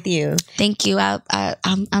time with you. Thank you.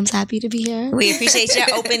 I'm happy to be here. We appreciate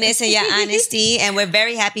your openness and your honesty, and we're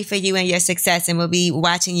very happy for you and your success, and we'll be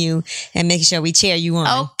watching you and making sure we cheer you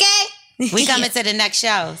on. Okay. We coming to the next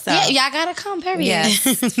show. So. Yeah, y'all gotta come, period.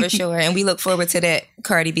 Yes, for sure. And we look forward to that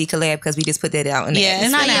Cardi B collab because we just put that out. We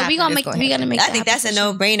gonna make. I think that's a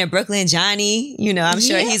no-brainer. Brooklyn Johnny, I'm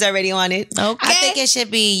sure he's already on it. Okay. I think it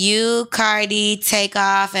should be you, Cardi,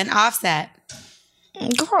 Takeoff, and Offset.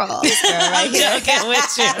 Girl, right here. I'm joking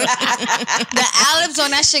with you. The albums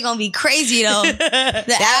on that shit gonna be crazy though. The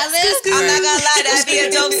albums, I'm not gonna lie, that'd be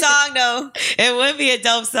a dope song though. It would be a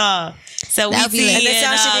dope song. So we see, and the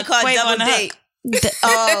song should be called Double Date.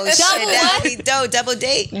 Oh shit, that would be dope. Double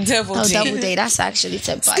Date. Double Date. That's actually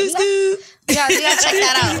tip. You gotta check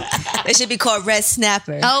that out. It should be called Red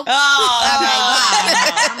Snapper. Oh. Throw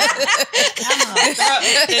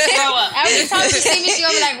up. Every time she see me, she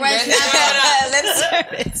gonna be like Red Snapper. Lip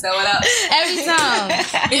service. Throw it up. Every time.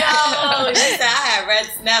 Yo, she said I had Red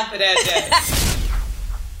Snapper that day.